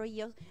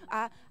glory.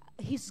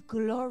 His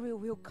glory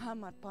will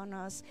come upon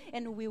us,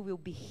 and we will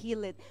be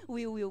healed.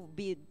 We will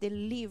be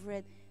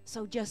delivered.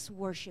 So just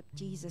worship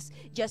Jesus.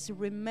 Just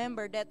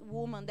remember that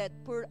woman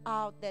that poured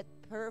out that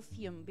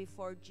perfume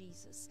before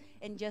Jesus,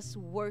 and just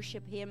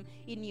worship him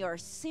in your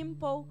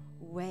simple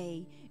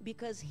way,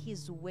 because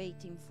he's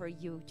waiting for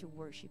you to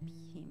worship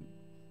him.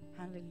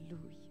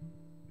 Hallelujah.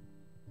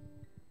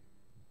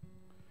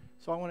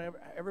 So I want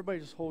everybody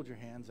just hold your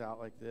hands out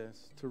like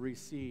this to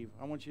receive.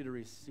 I want you to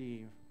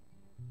receive.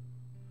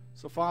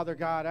 So Father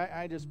God,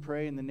 I just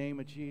pray in the name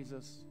of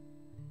Jesus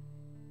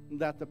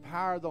that the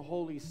power of the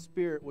Holy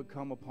Spirit would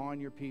come upon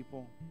your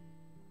people,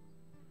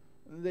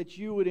 that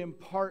you would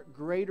impart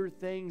greater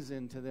things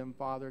into them,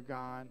 Father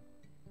God.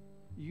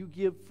 You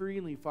give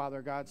freely,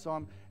 Father God. So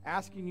I'm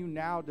asking you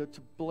now to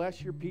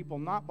bless your people,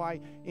 not by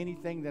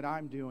anything that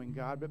I'm doing,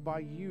 God, but by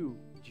you,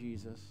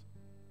 Jesus.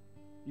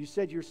 You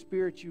said your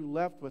Spirit you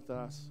left with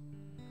us.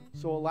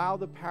 So allow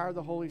the power of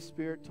the Holy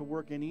Spirit to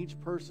work in each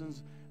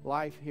person's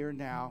life here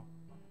now.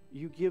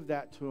 You give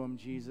that to them,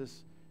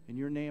 Jesus. In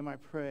your name I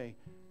pray.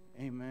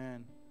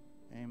 Amen.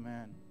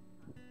 Amen.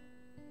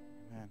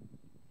 Amen.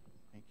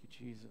 Thank you,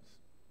 Jesus.